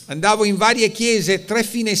month. Andavo in varie chiese 3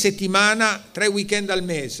 fine settimana, 3 weekend al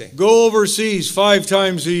mese. Go overseas 5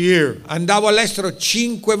 times a year. Andavo all'estero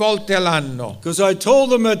 5 volte all'anno. Because I told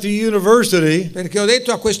them at the university, Perché ho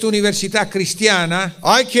detto a questa università cristiana,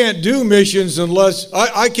 I can't do missions unless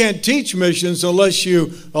I can't teach missions unless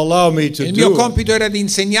you allow me to il mio do it. compito era di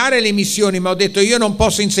insegnare le missioni, ma ho detto io non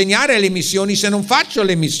posso insegnare le missioni se non faccio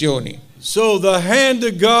le missioni. So the hand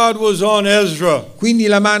of God was on Ezra Quindi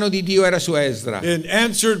la mano di Dio era su Esdra, in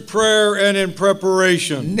answered prayer and in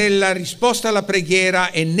preparation. nella risposta alla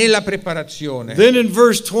preghiera e nella preparazione. Then in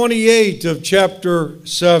verse 28 of chapter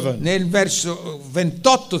 7, Nel verso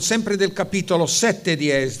 28, sempre del capitolo 7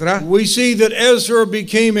 di Esdra, we see that Ezra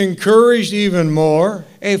became encouraged even more.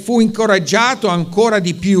 e fu incoraggiato ancora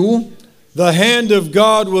di più, The hand of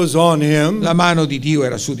God was on him la mano di Dio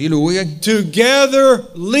era su di lui, to gather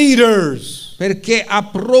leaders. perché ha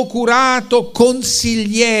procurato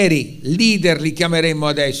consiglieri, leader li chiameremmo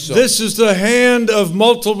adesso. This is the hand of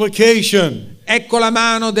multiplication. Ecco la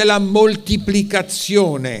mano della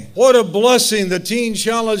moltiplicazione. What a blessing the Teen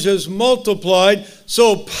Challenge has multiplied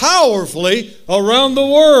so powerfully around the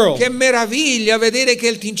world. Che meraviglia vedere che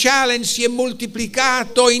il Teen Challenge si è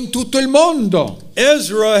moltiplicato in tutto il mondo.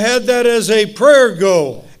 Ezra had that as a prayer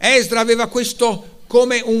goal. Esdra aveva questo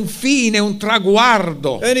come un fine, un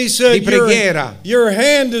traguardo And he di said, preghiera. your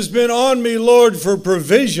hand has been on me, Lord, for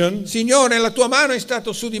provision. Signore, la tua mano è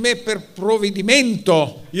stata su di me per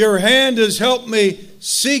provvedimento. Your hand has helped me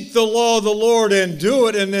seek the law of the Lord and do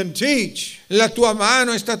it and then teach. La tua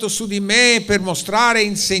mano è stata su di me per mostrare e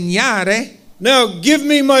insegnare. Now give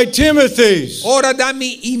me my Timothys. Ora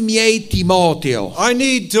dammi i miei Timoteo. I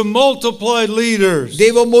need to multiply leaders.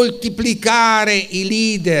 Devo moltiplicare i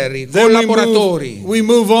leader, i Then collaboratori. we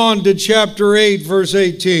move on to chapter 8, verse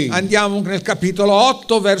 18. Andiamo nel capitolo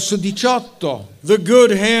 8, verso 18. The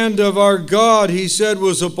good hand of our God, he said,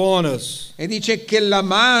 was upon us. E dice che la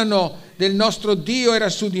mano del nostro Dio era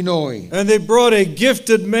su di noi. And they brought a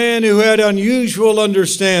gifted man who had unusual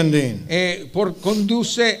understanding. E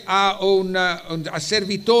condusse a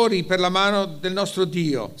servitori per la mano del nostro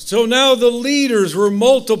Dio. So now the leaders were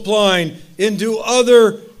multiplying into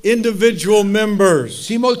other individual members.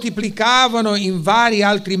 Si moltiplicavano in vari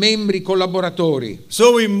altri membri collaboratori.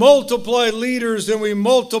 So we multiply leaders and we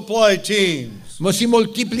multiply teams. Ma si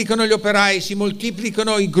moltiplicano gli operai, si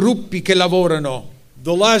moltiplicano i gruppi che lavorano.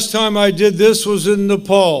 The last time I did this was in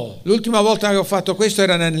Nepal. L'ultima volta che ho fatto questo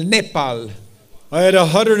era nel Nepal. I had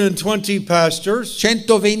 120 pastors.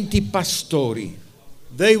 120 pastori.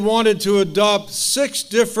 They wanted to adopt 6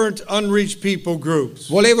 different unreached people groups.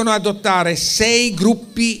 Volevano adottare 6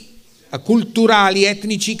 gruppi culturali,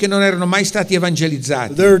 etnici che non erano mai stati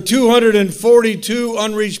evangelizzati. There are 242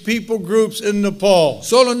 unreached people groups in Nepal.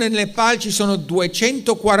 Solo nel Nepal ci sono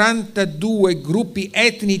 242 gruppi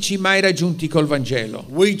etnici mai raggiunti col Vangelo.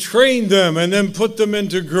 We trained them and then put them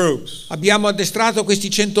into groups. Abbiamo addestrato questi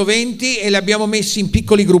 120 e li abbiamo messi in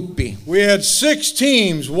piccoli gruppi. We had 6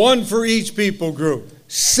 teams, one for each people group.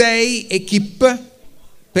 6 equip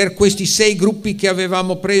per questi 6 gruppi che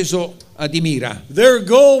avevamo preso di mira. Their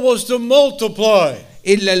goal was to multiply.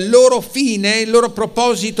 Il loro fine, il loro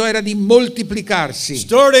proposito era di moltiplicarsi.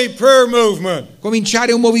 Start a prayer movement.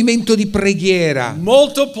 Cominciare un movimento di preghiera.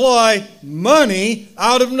 Multiply money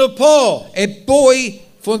out of Nepal. E poi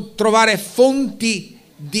trovare fonti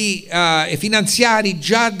finanziari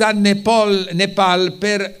già da Nepal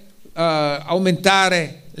per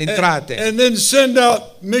aumentare le entrate. And then send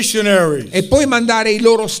out missionaries. E poi mandare i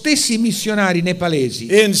loro stessi missionari nepalesi.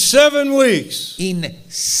 In 7 weeks, in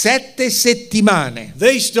 7 settimane,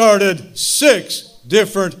 they started 6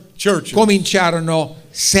 different churches. Cominciarono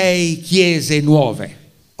 6 chiese nuove.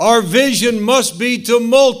 Our vision must be to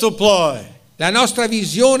multiply. La nostra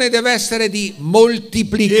visione deve essere di It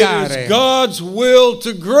moltiplicare. is God's will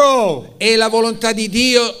to grow. È la volontà di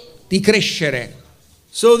Dio di crescere.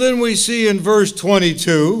 So then we see in verse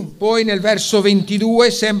 22 Poi nel verso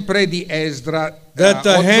 22, sempre di Esdra, that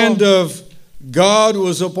the 8, hand of God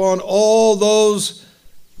was upon all those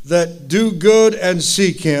that do good and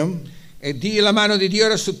seek him. e la mano di Dio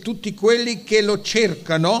era su tutti quelli che lo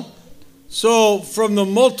cercano. So from the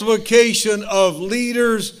multiplication of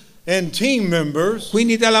leaders and team members,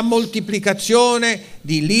 Quindi dalla moltiplicazione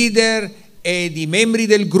di leader e di membri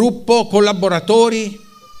del gruppo, collaboratori,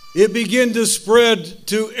 it began to spread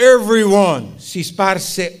to everyone si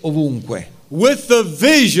sparse ovunque, with the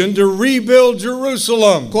vision to rebuild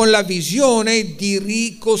Jerusalem. con la visione di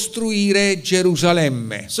ricostruire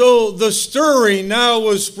Gerusalemme. So the stirring now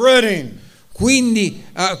was spreading. Quindi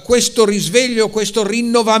questo risveglio, questo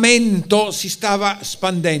rinnovamento si stava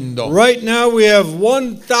spandendo. Right now we have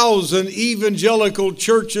 1,000 evangelical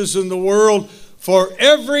churches in the world for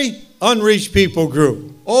every unreached people group.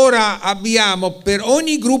 Ora abbiamo, per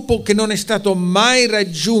ogni gruppo che non è stato mai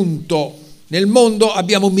raggiunto nel mondo,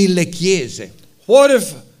 abbiamo 1000 chiese. What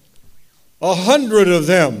if 100 of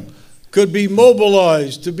them could be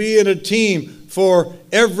mobilized to be in a team for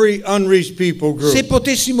every unreached people group? Se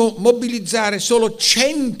potessimo mobilizzare solo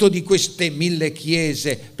 100 di queste 1000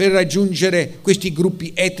 chiese per raggiungere questi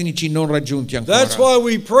gruppi etnici non raggiunti ancora. That's why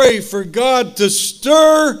we pray for God to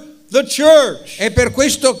stir the church. E per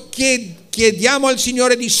questo chiediamo al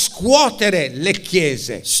Signore di scuotere le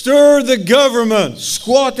chiese, Stir the government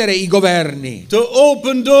scuotere i governi, to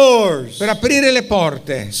open doors. per aprire le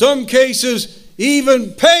porte. Some cases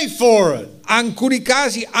even pay for it. Alcuni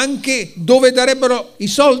casi anche dove darebbero i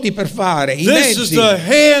soldi per fare, i This is mezzi. the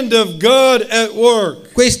hand of God at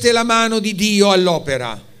work. Questa è la mano di Dio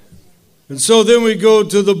all'opera. And so then we go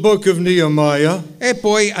to the book of Nehemiah. E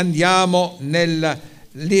poi andiamo nel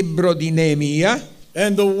libro di Neemia.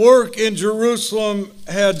 And the work in Jerusalem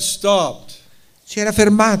had stopped. Si era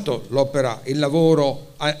fermato l'opera, il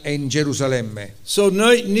lavoro in Gerusalemme. So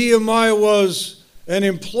Nehemiah was an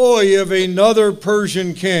employee of another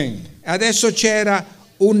Persian king. Adesso c'era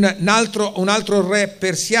un altro re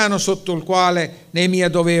persiano sotto il quale Neemia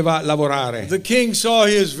doveva lavorare. The king saw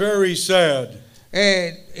he is very sad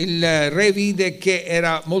E il re vide che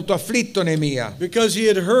era molto afflitto Neemia, because he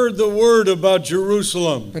had heard the word about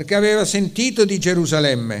Jerusalem. perché aveva sentito di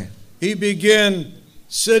Gerusalemme. He began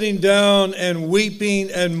sitting down and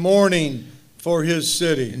weeping and mourning for his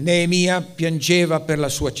city. Neemia piangeva per la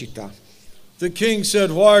sua città. The king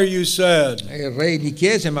said, "Why are you sad?" E il re gli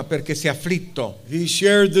chiese: ma perché sei afflitto? He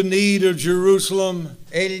shared the need of Jerusalem.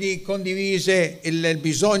 Egli condivise il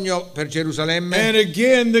bisogno per Gerusalemme. And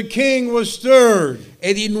again the king was stirred.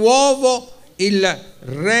 E di nuovo il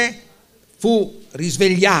re fu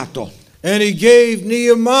risvegliato And he gave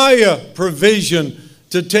Nehemiah provision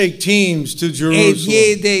to take teams to e Jerusalem.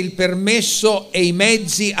 diede il permesso e i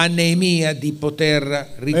mezzi a Neemia di poter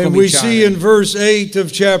And we see in ricominciare. verse 8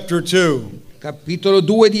 of chapter 2 Capitolo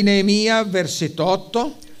 2 di Neemia, versetto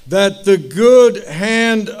 8. that the good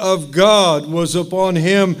hand of God was upon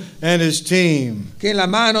him and his team. Che la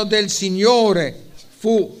mano del Signore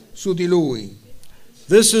fu su di lui.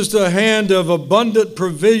 This is the hand of abundant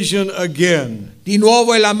provision again. Di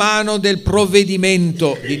nuovo è la mano del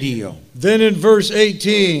provvedimento di Dio. Then in verse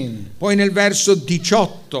 18, Poi nel verso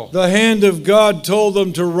 18, the hand of God told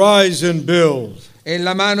them to rise and build. e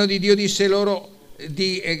la mano di Dio disse loro,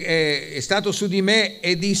 è stato su di me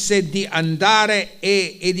e disse di andare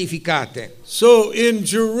e edificate. So in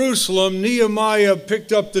Jerusalem, Nehemiah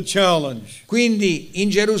picked up the challenge. Quindi in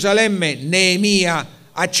Gerusalemme Neemia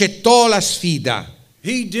accettò la sfida,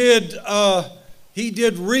 He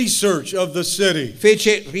did research of the city.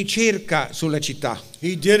 fece ricerca sulla città,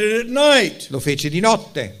 He did it at night. lo fece di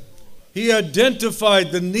notte He identified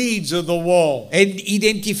the needs of the wall. e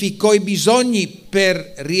identificò i bisogni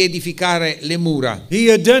per riedificare le mura.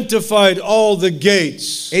 He identified all the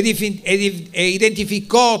gates, E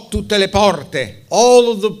identificò tutte le porte all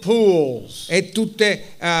of the pools, e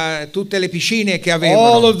tutte le piscine che all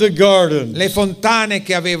avevano, of the gardens. le fontane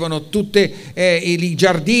che avevano, tutti i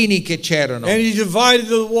giardini che c'erano, And he divided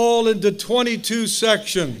the wall into 22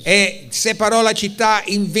 sections. e separò la città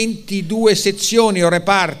in 22 sezioni o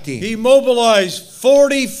reparti He mobilized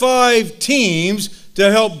 45 teams to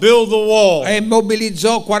help build the wall. e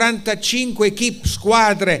mobilizzò 45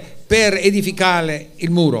 squadre per edificare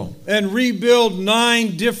il muro And rebuild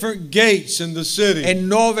 9 different gates in the e city.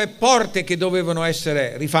 9 porte che dovevano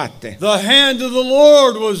essere rifatte. The hand of the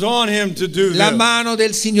Lord was on him to do La this. mano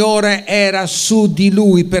del Signore era su di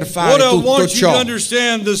lui per What fare I tutto want you to ciò.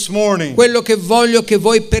 understand this morning, Quello che voglio che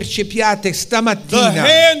voi percepiate the stamattina,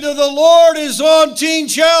 hand of the Lord is on Teen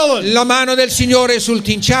Challenge. la mano del Signore è sul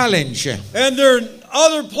Teen Challenge, And there are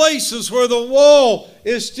other places where the wall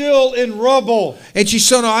is still in rubble. e ci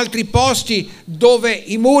sono altri posti dove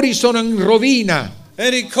i muri sono in rovina,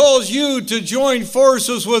 And he calls you to join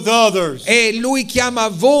forces with others. e lui chiama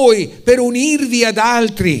voi per unirvi ad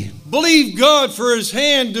altri. Believe God for his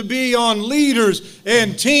hand to be on leaders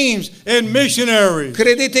and teams and missionaries.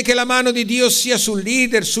 Credete che la mano di Dio sia su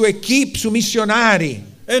leader, su equip, su missionari,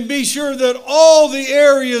 And be sure that all the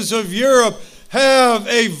areas of Europe have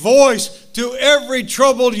a voice to every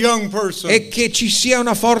troubled young person. e che ci sia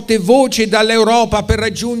una forte voce dall'Europa per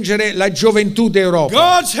raggiungere la gioventù d'Europa.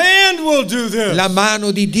 God's hand will do this. La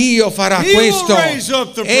mano di Dio farà He will questo. raise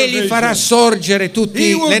up the Egli provision. farà sorgere tutte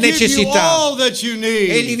He will le give you necessità. all that you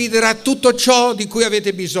Egli need. vi darà tutto ciò di cui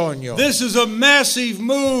avete bisogno. This is a massive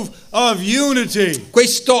move of unity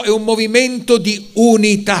Questo è un movimento di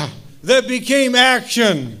unità that became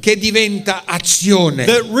action, che diventa azione,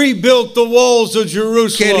 that rebuilt the walls of che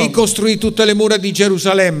Jerusalem. ricostruì tutte le mura di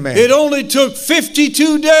Gerusalemme. It only took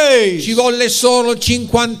 52 days Ci volle solo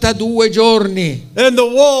 52 giorni and the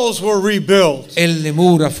walls were rebuilt. e le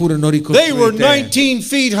mura furono They were ricostruite. 19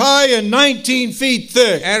 feet high and 19 feet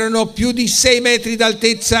thick. Erano più di 6 metri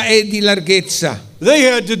d'altezza e di larghezza. They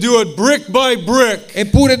had to do it brick by brick.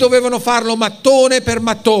 Eppure dovevano farlo mattone per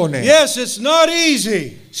mattone. Yes, it's not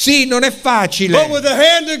easy, Sì, non è but facile, with the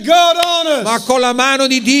hand of God on ma us, con la mano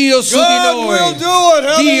di Dio su di God will noi, do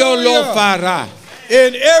it. Dio lo Hallelujah. farà.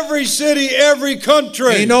 In every city, every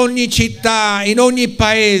country, In ogni città, in ogni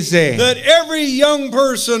paese, that every young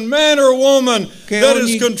person, man or woman, Che that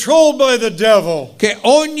ogni- is controlled by the devil, che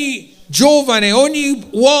ogni giovane, ogni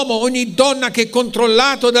uomo, ogni donna che è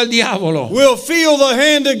controllato dal diavolo, will feel the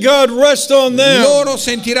hand of God rest on them, loro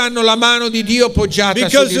sentiranno la mano di Dio poggiata su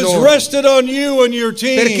because di it's loro, rested on you and your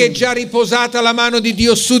perché è team. già riposata la mano di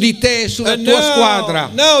Dio su di te e sulla And tua squadra.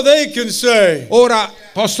 now they can say, Ora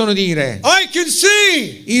possono dire: I can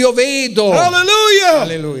see. io vedo. Hallelujah.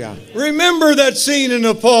 Alleluia. Remember that scene in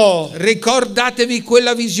Nepal. Ricordatevi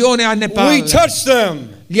quella visione a We Nepal. touched them,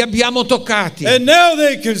 Li abbiamo toccati. and now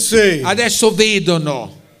they can see. Adesso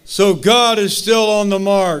vedono. So God is still on the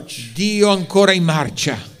march, Dio ancora in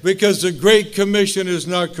marcia, because the Great Commission is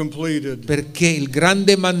not completed. perché il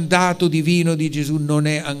grande mandato divino di Gesù non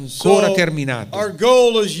è ancora So terminato. our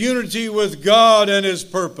goal is unity with God and His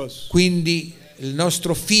purpose. Quindi il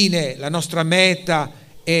nostro fine, la nostra meta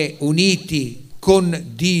è uniti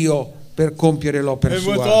con Dio per compiere l'opera And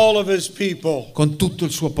with sua, all of His people. con tutto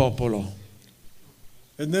il suo popolo.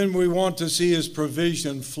 And then we want to see His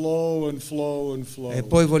provision flow and flow and flow. E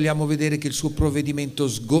poi vogliamo vedere che il suo provvedimento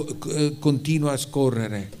continua a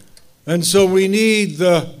scorrere. And so we need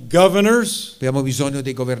the governors, Abbiamo bisogno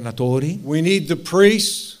dei governatori, we need the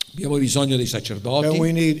priests, Abbiamo bisogno dei And we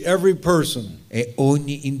sacerdoti need every person e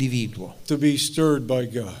ogni individuo to be stirred by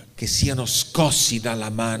God. che siano scossi dalla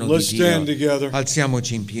mano Let's di stand Dio. together.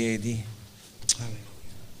 Alziamoci in piedi.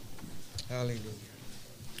 Alleluia.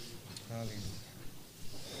 Alleluia.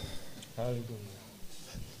 Alleluia.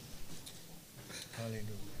 Alleluia.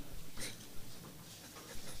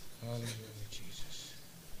 Hallelujah, Jesus.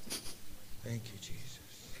 Thank you, Jesus.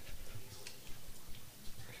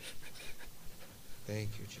 Thank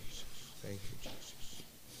you, Jesus. Thank you, Jesus.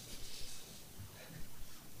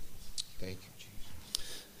 Thank you,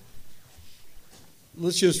 Jesus.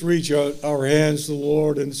 Let's just reach out our hands to the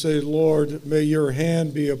Lord and say, Lord, may your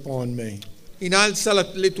hand be upon me. Innalza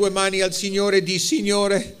le tue mani al Signore e di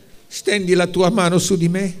Signore, stendi la tua mano su di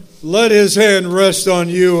me. Let his hand rest on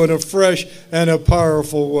you in a fresh and a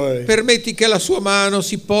powerful way. Permetti che la sua mano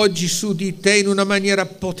si poggi su di te in una maniera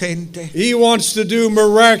potente. He wants to do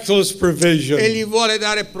miraculous provision. Egli vuole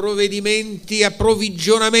dare provvedimenti,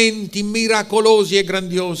 approvvigionamenti miracolosi e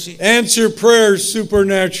grandiosi. Answer prayers Lui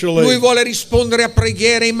supernaturally. vuole rispondere a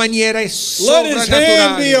preghiere in maniere Let his hand be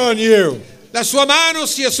sovrannaturali. on you. La sua mano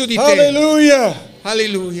sia su di te. Hallelujah.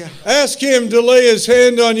 Alleluia. Ask him to lay his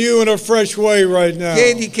hand on you in a fresh way right now.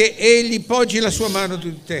 Chiedi che egli poggi la sua mano su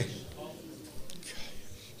di te.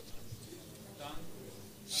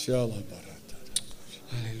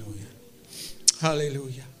 Alleluia.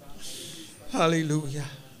 Alleluia. Alleluia.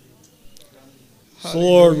 So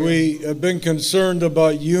Lord, we have been concerned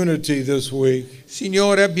about unity this week.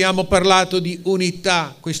 Signore, abbiamo parlato di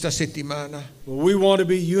unità questa settimana, We want to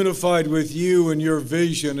be unified with you and your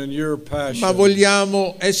vision and your passion. ma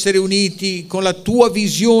vogliamo essere uniti con la tua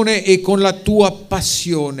visione e con la tua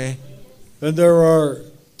passione. And there are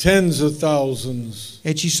tens of thousands,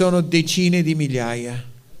 E ci sono decine di migliaia,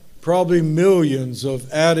 probably millions of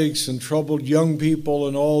addicts and troubled young people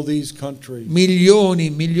in all these countries.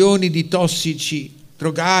 milioni di tossici,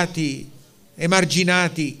 drogati,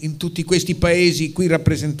 emarginati in tutti questi paesi qui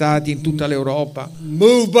rappresentati in tutta l'Europa.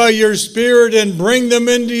 Move by your spirit and bring them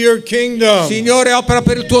into your kingdom. Signore, opera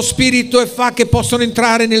per il tuo spirito e fa che possano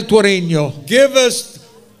entrare nel tuo regno. Give us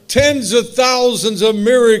tens of thousands of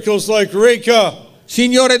miracles like Reka,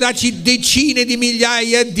 Signore, dacci decine di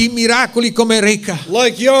migliaia di miracoli come Reka,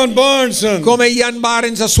 like Jan Barnson, come Jan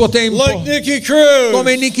Barents a suo tempo, like Nicky Cruz.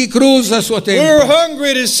 come Nicky Cruz a suo We're tempo.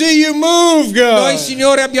 hungry to see you move, Noi, God.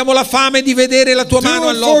 Signore, abbiamo la fame di vedere la tua mano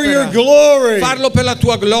Do it for your all'opera. glory. Farlo per la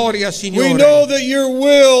tua gloria, We Signore. know that your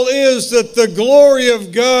will is that the glory of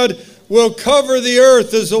God will cover the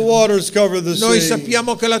earth as the waters cover the Noi sea.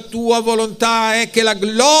 sappiamo che la tua volontà è che la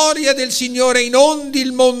gloria del Signore inondi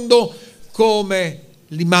il mondo come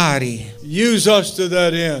i mari. Use us to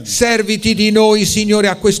that end. Serviti di noi, Signore,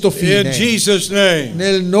 a questo In fine. Jesus' name.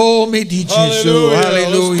 Nel nome di Gesù. Hallelujah.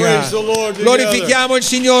 Alleluia. Let's praise the Lord together. Glorifichiamo il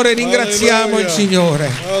Signore, ringraziamo il Hallelujah. Signore.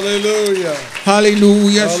 Hallelujah.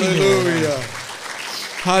 Alleluia, Signore. Hallelujah.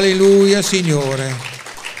 Alleluia, Signore.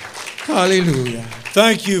 Alleluia.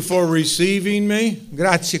 Thank you for receiving me.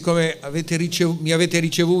 Grazie come mi avete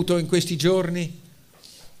ricevuto in questi giorni.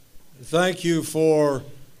 Thank you for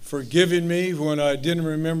forgiving me when I didn't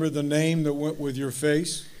remember the name that went with your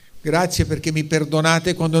face. Grazie perché mi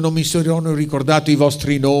perdonate quando non mi sono ricordato i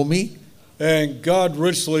vostri nomi. And God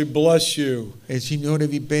richly bless you E il Signore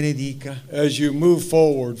vi benedica as you move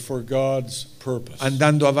forward for God's purpose.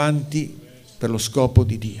 andando avanti per lo scopo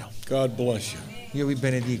di Dio. God bless you. Dio vi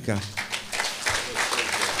benedica.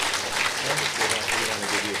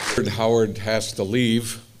 Howard has to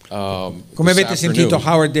leave. Come avete sentito,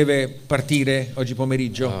 Howard deve partire oggi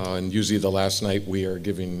pomeriggio. And usually the last night we are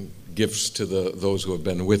giving gifts to those who have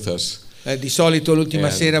been with us. Di solito l'ultima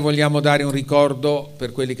And sera vogliamo dare un ricordo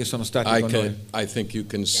per quelli che sono stati con noi. I think you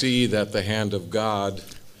can see that the hand of God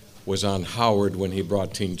was on Howard when he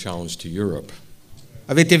brought Teen Challenge to Europe.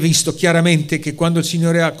 Avete visto chiaramente che quando il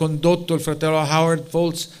Signore ha condotto il fratello Howard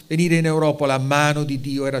Foltz venire in Europa, la mano di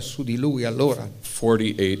Dio era su di lui allora,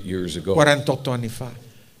 48 years ago. 48 anni fa.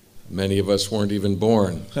 Many of us weren't even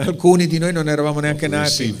born. Alcuni di noi non eravamo neanche We nati,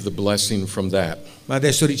 received the blessing from that. ma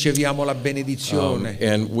adesso riceviamo la benedizione.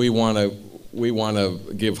 And we want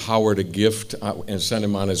to give Howard a gift and send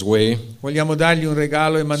him on his way. Vogliamo dargli un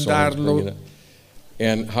regalo e Someone's bringing mandarlo. it.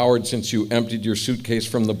 And Howard, since you emptied your suitcase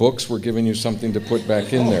from the books, we're giving you something to put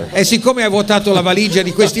back in there. E siccome hai vuotato la valigia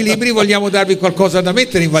di questi libri, vogliamo darvi qualcosa da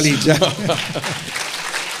mettere in valigia.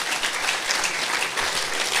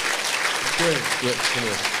 Yeah, come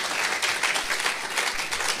here.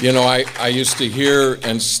 You know, I used to hear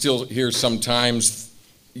and still hear sometimes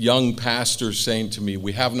young pastors saying to me,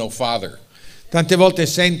 "We have no father." Tante volte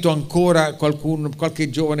sento ancora qualche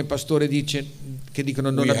giovane pastore dice che dicono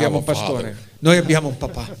non We abbiamo un have a pastore. father. Noi abbiamo un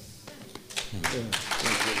papà.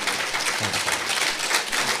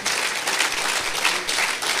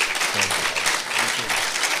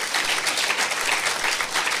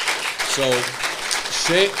 So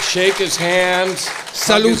shake his hand, hug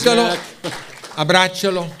his Salutalo, neck,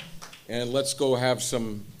 abbraccialo. and let's go have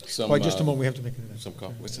some. Poi just a moment, we have to make an announcement. Some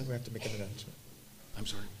coffee. What's that? We have to make an announcement. I'm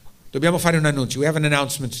sorry. Dobbiamo fare un annuncio. We have an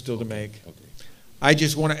announcement still to make. Okay. I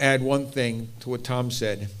just want to add one thing to what Tom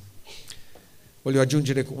said. Voglio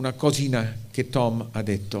aggiungere una cosina che Tom ha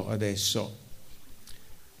detto adesso.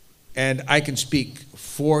 And I can speak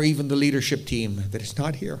for even the leadership team that is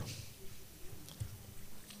not here.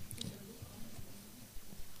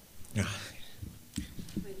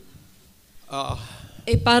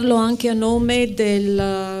 E parlo anche a nome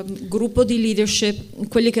del gruppo di leadership,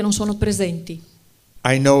 quelli che non sono presenti.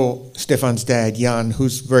 I know Stefan's dad, Jan,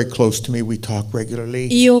 who's very close to me. We talk regularly.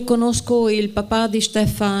 Io conosco il papà di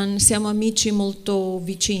Stefan, siamo amici molto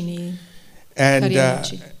vicini, cari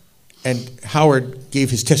amici. And Howard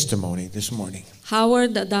gave his testimony this morning.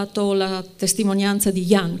 Howard ha dato la testimonianza di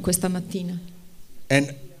Jan questa mattina.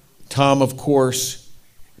 And Tom, of course,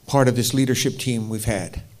 part of this leadership team we've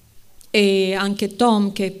had. E anche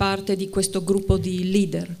Tom, che è parte di questo gruppo di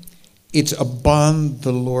leader. It's a bond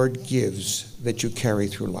the Lord gives that you carry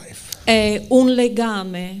through life. È un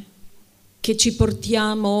legame che ci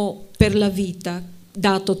portiamo per la vita,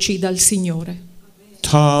 datoci dal Signore.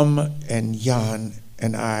 Tom and Jan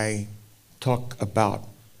and I talk about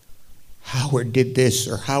Howard did this,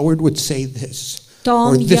 or Howard would say this, Tom,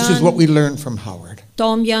 or this is Jan- what we learned from Howard.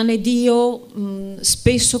 Tom, Jan ed io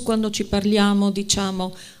spesso quando ci parliamo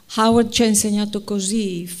diciamo Howard ci ha insegnato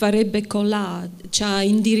così, farebbe colà, ci ha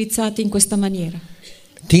indirizzati in questa maniera.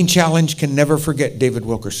 Teen Challenge can never forget David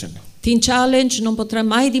Wilkerson. Teen Challenge non potrà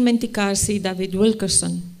mai dimenticarsi David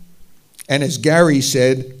Wilkerson. And as Gary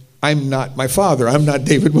said, I'm not my father, I'm not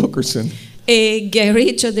David Wilkerson. E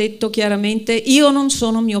Gary ci ha detto chiaramente, io non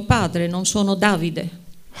sono mio padre, non sono Davide.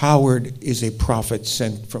 Howard is a prophet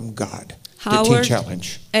sent from God. The Teen Howard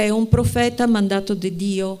Challenge. è un profeta mandato da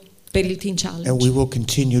Dio per il Teen And we Challenge. will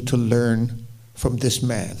continue to learn from this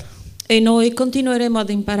man. E noi continueremo ad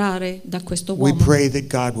imparare da questo We uomo. pray that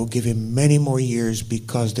God will give him many more years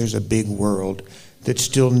because there's a big world that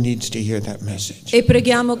still needs to hear that message. E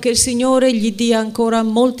preghiamo che il Signore gli dia ancora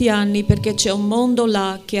molti anni perché c'è un mondo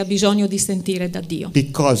là che ha bisogno di sentire da Dio.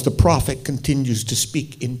 Because the prophet continues to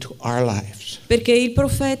speak into our lives. Perché il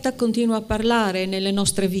profeta continua a parlare nelle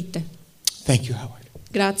nostre vite. Thank you, Howard.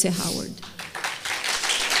 Grazie Howard.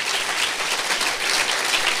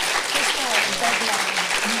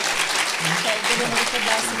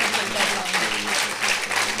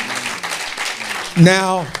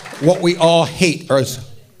 Now, what we all hate is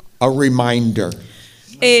a reminder.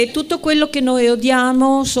 E tutto quello che noi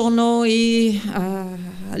odiamo sono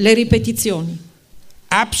le ripetizioni.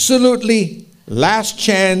 Absolutely last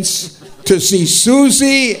chance to see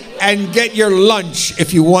Susie and get your lunch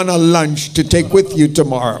if you want a lunch to take with you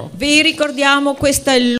tomorrow. Vi ricordiamo, questa è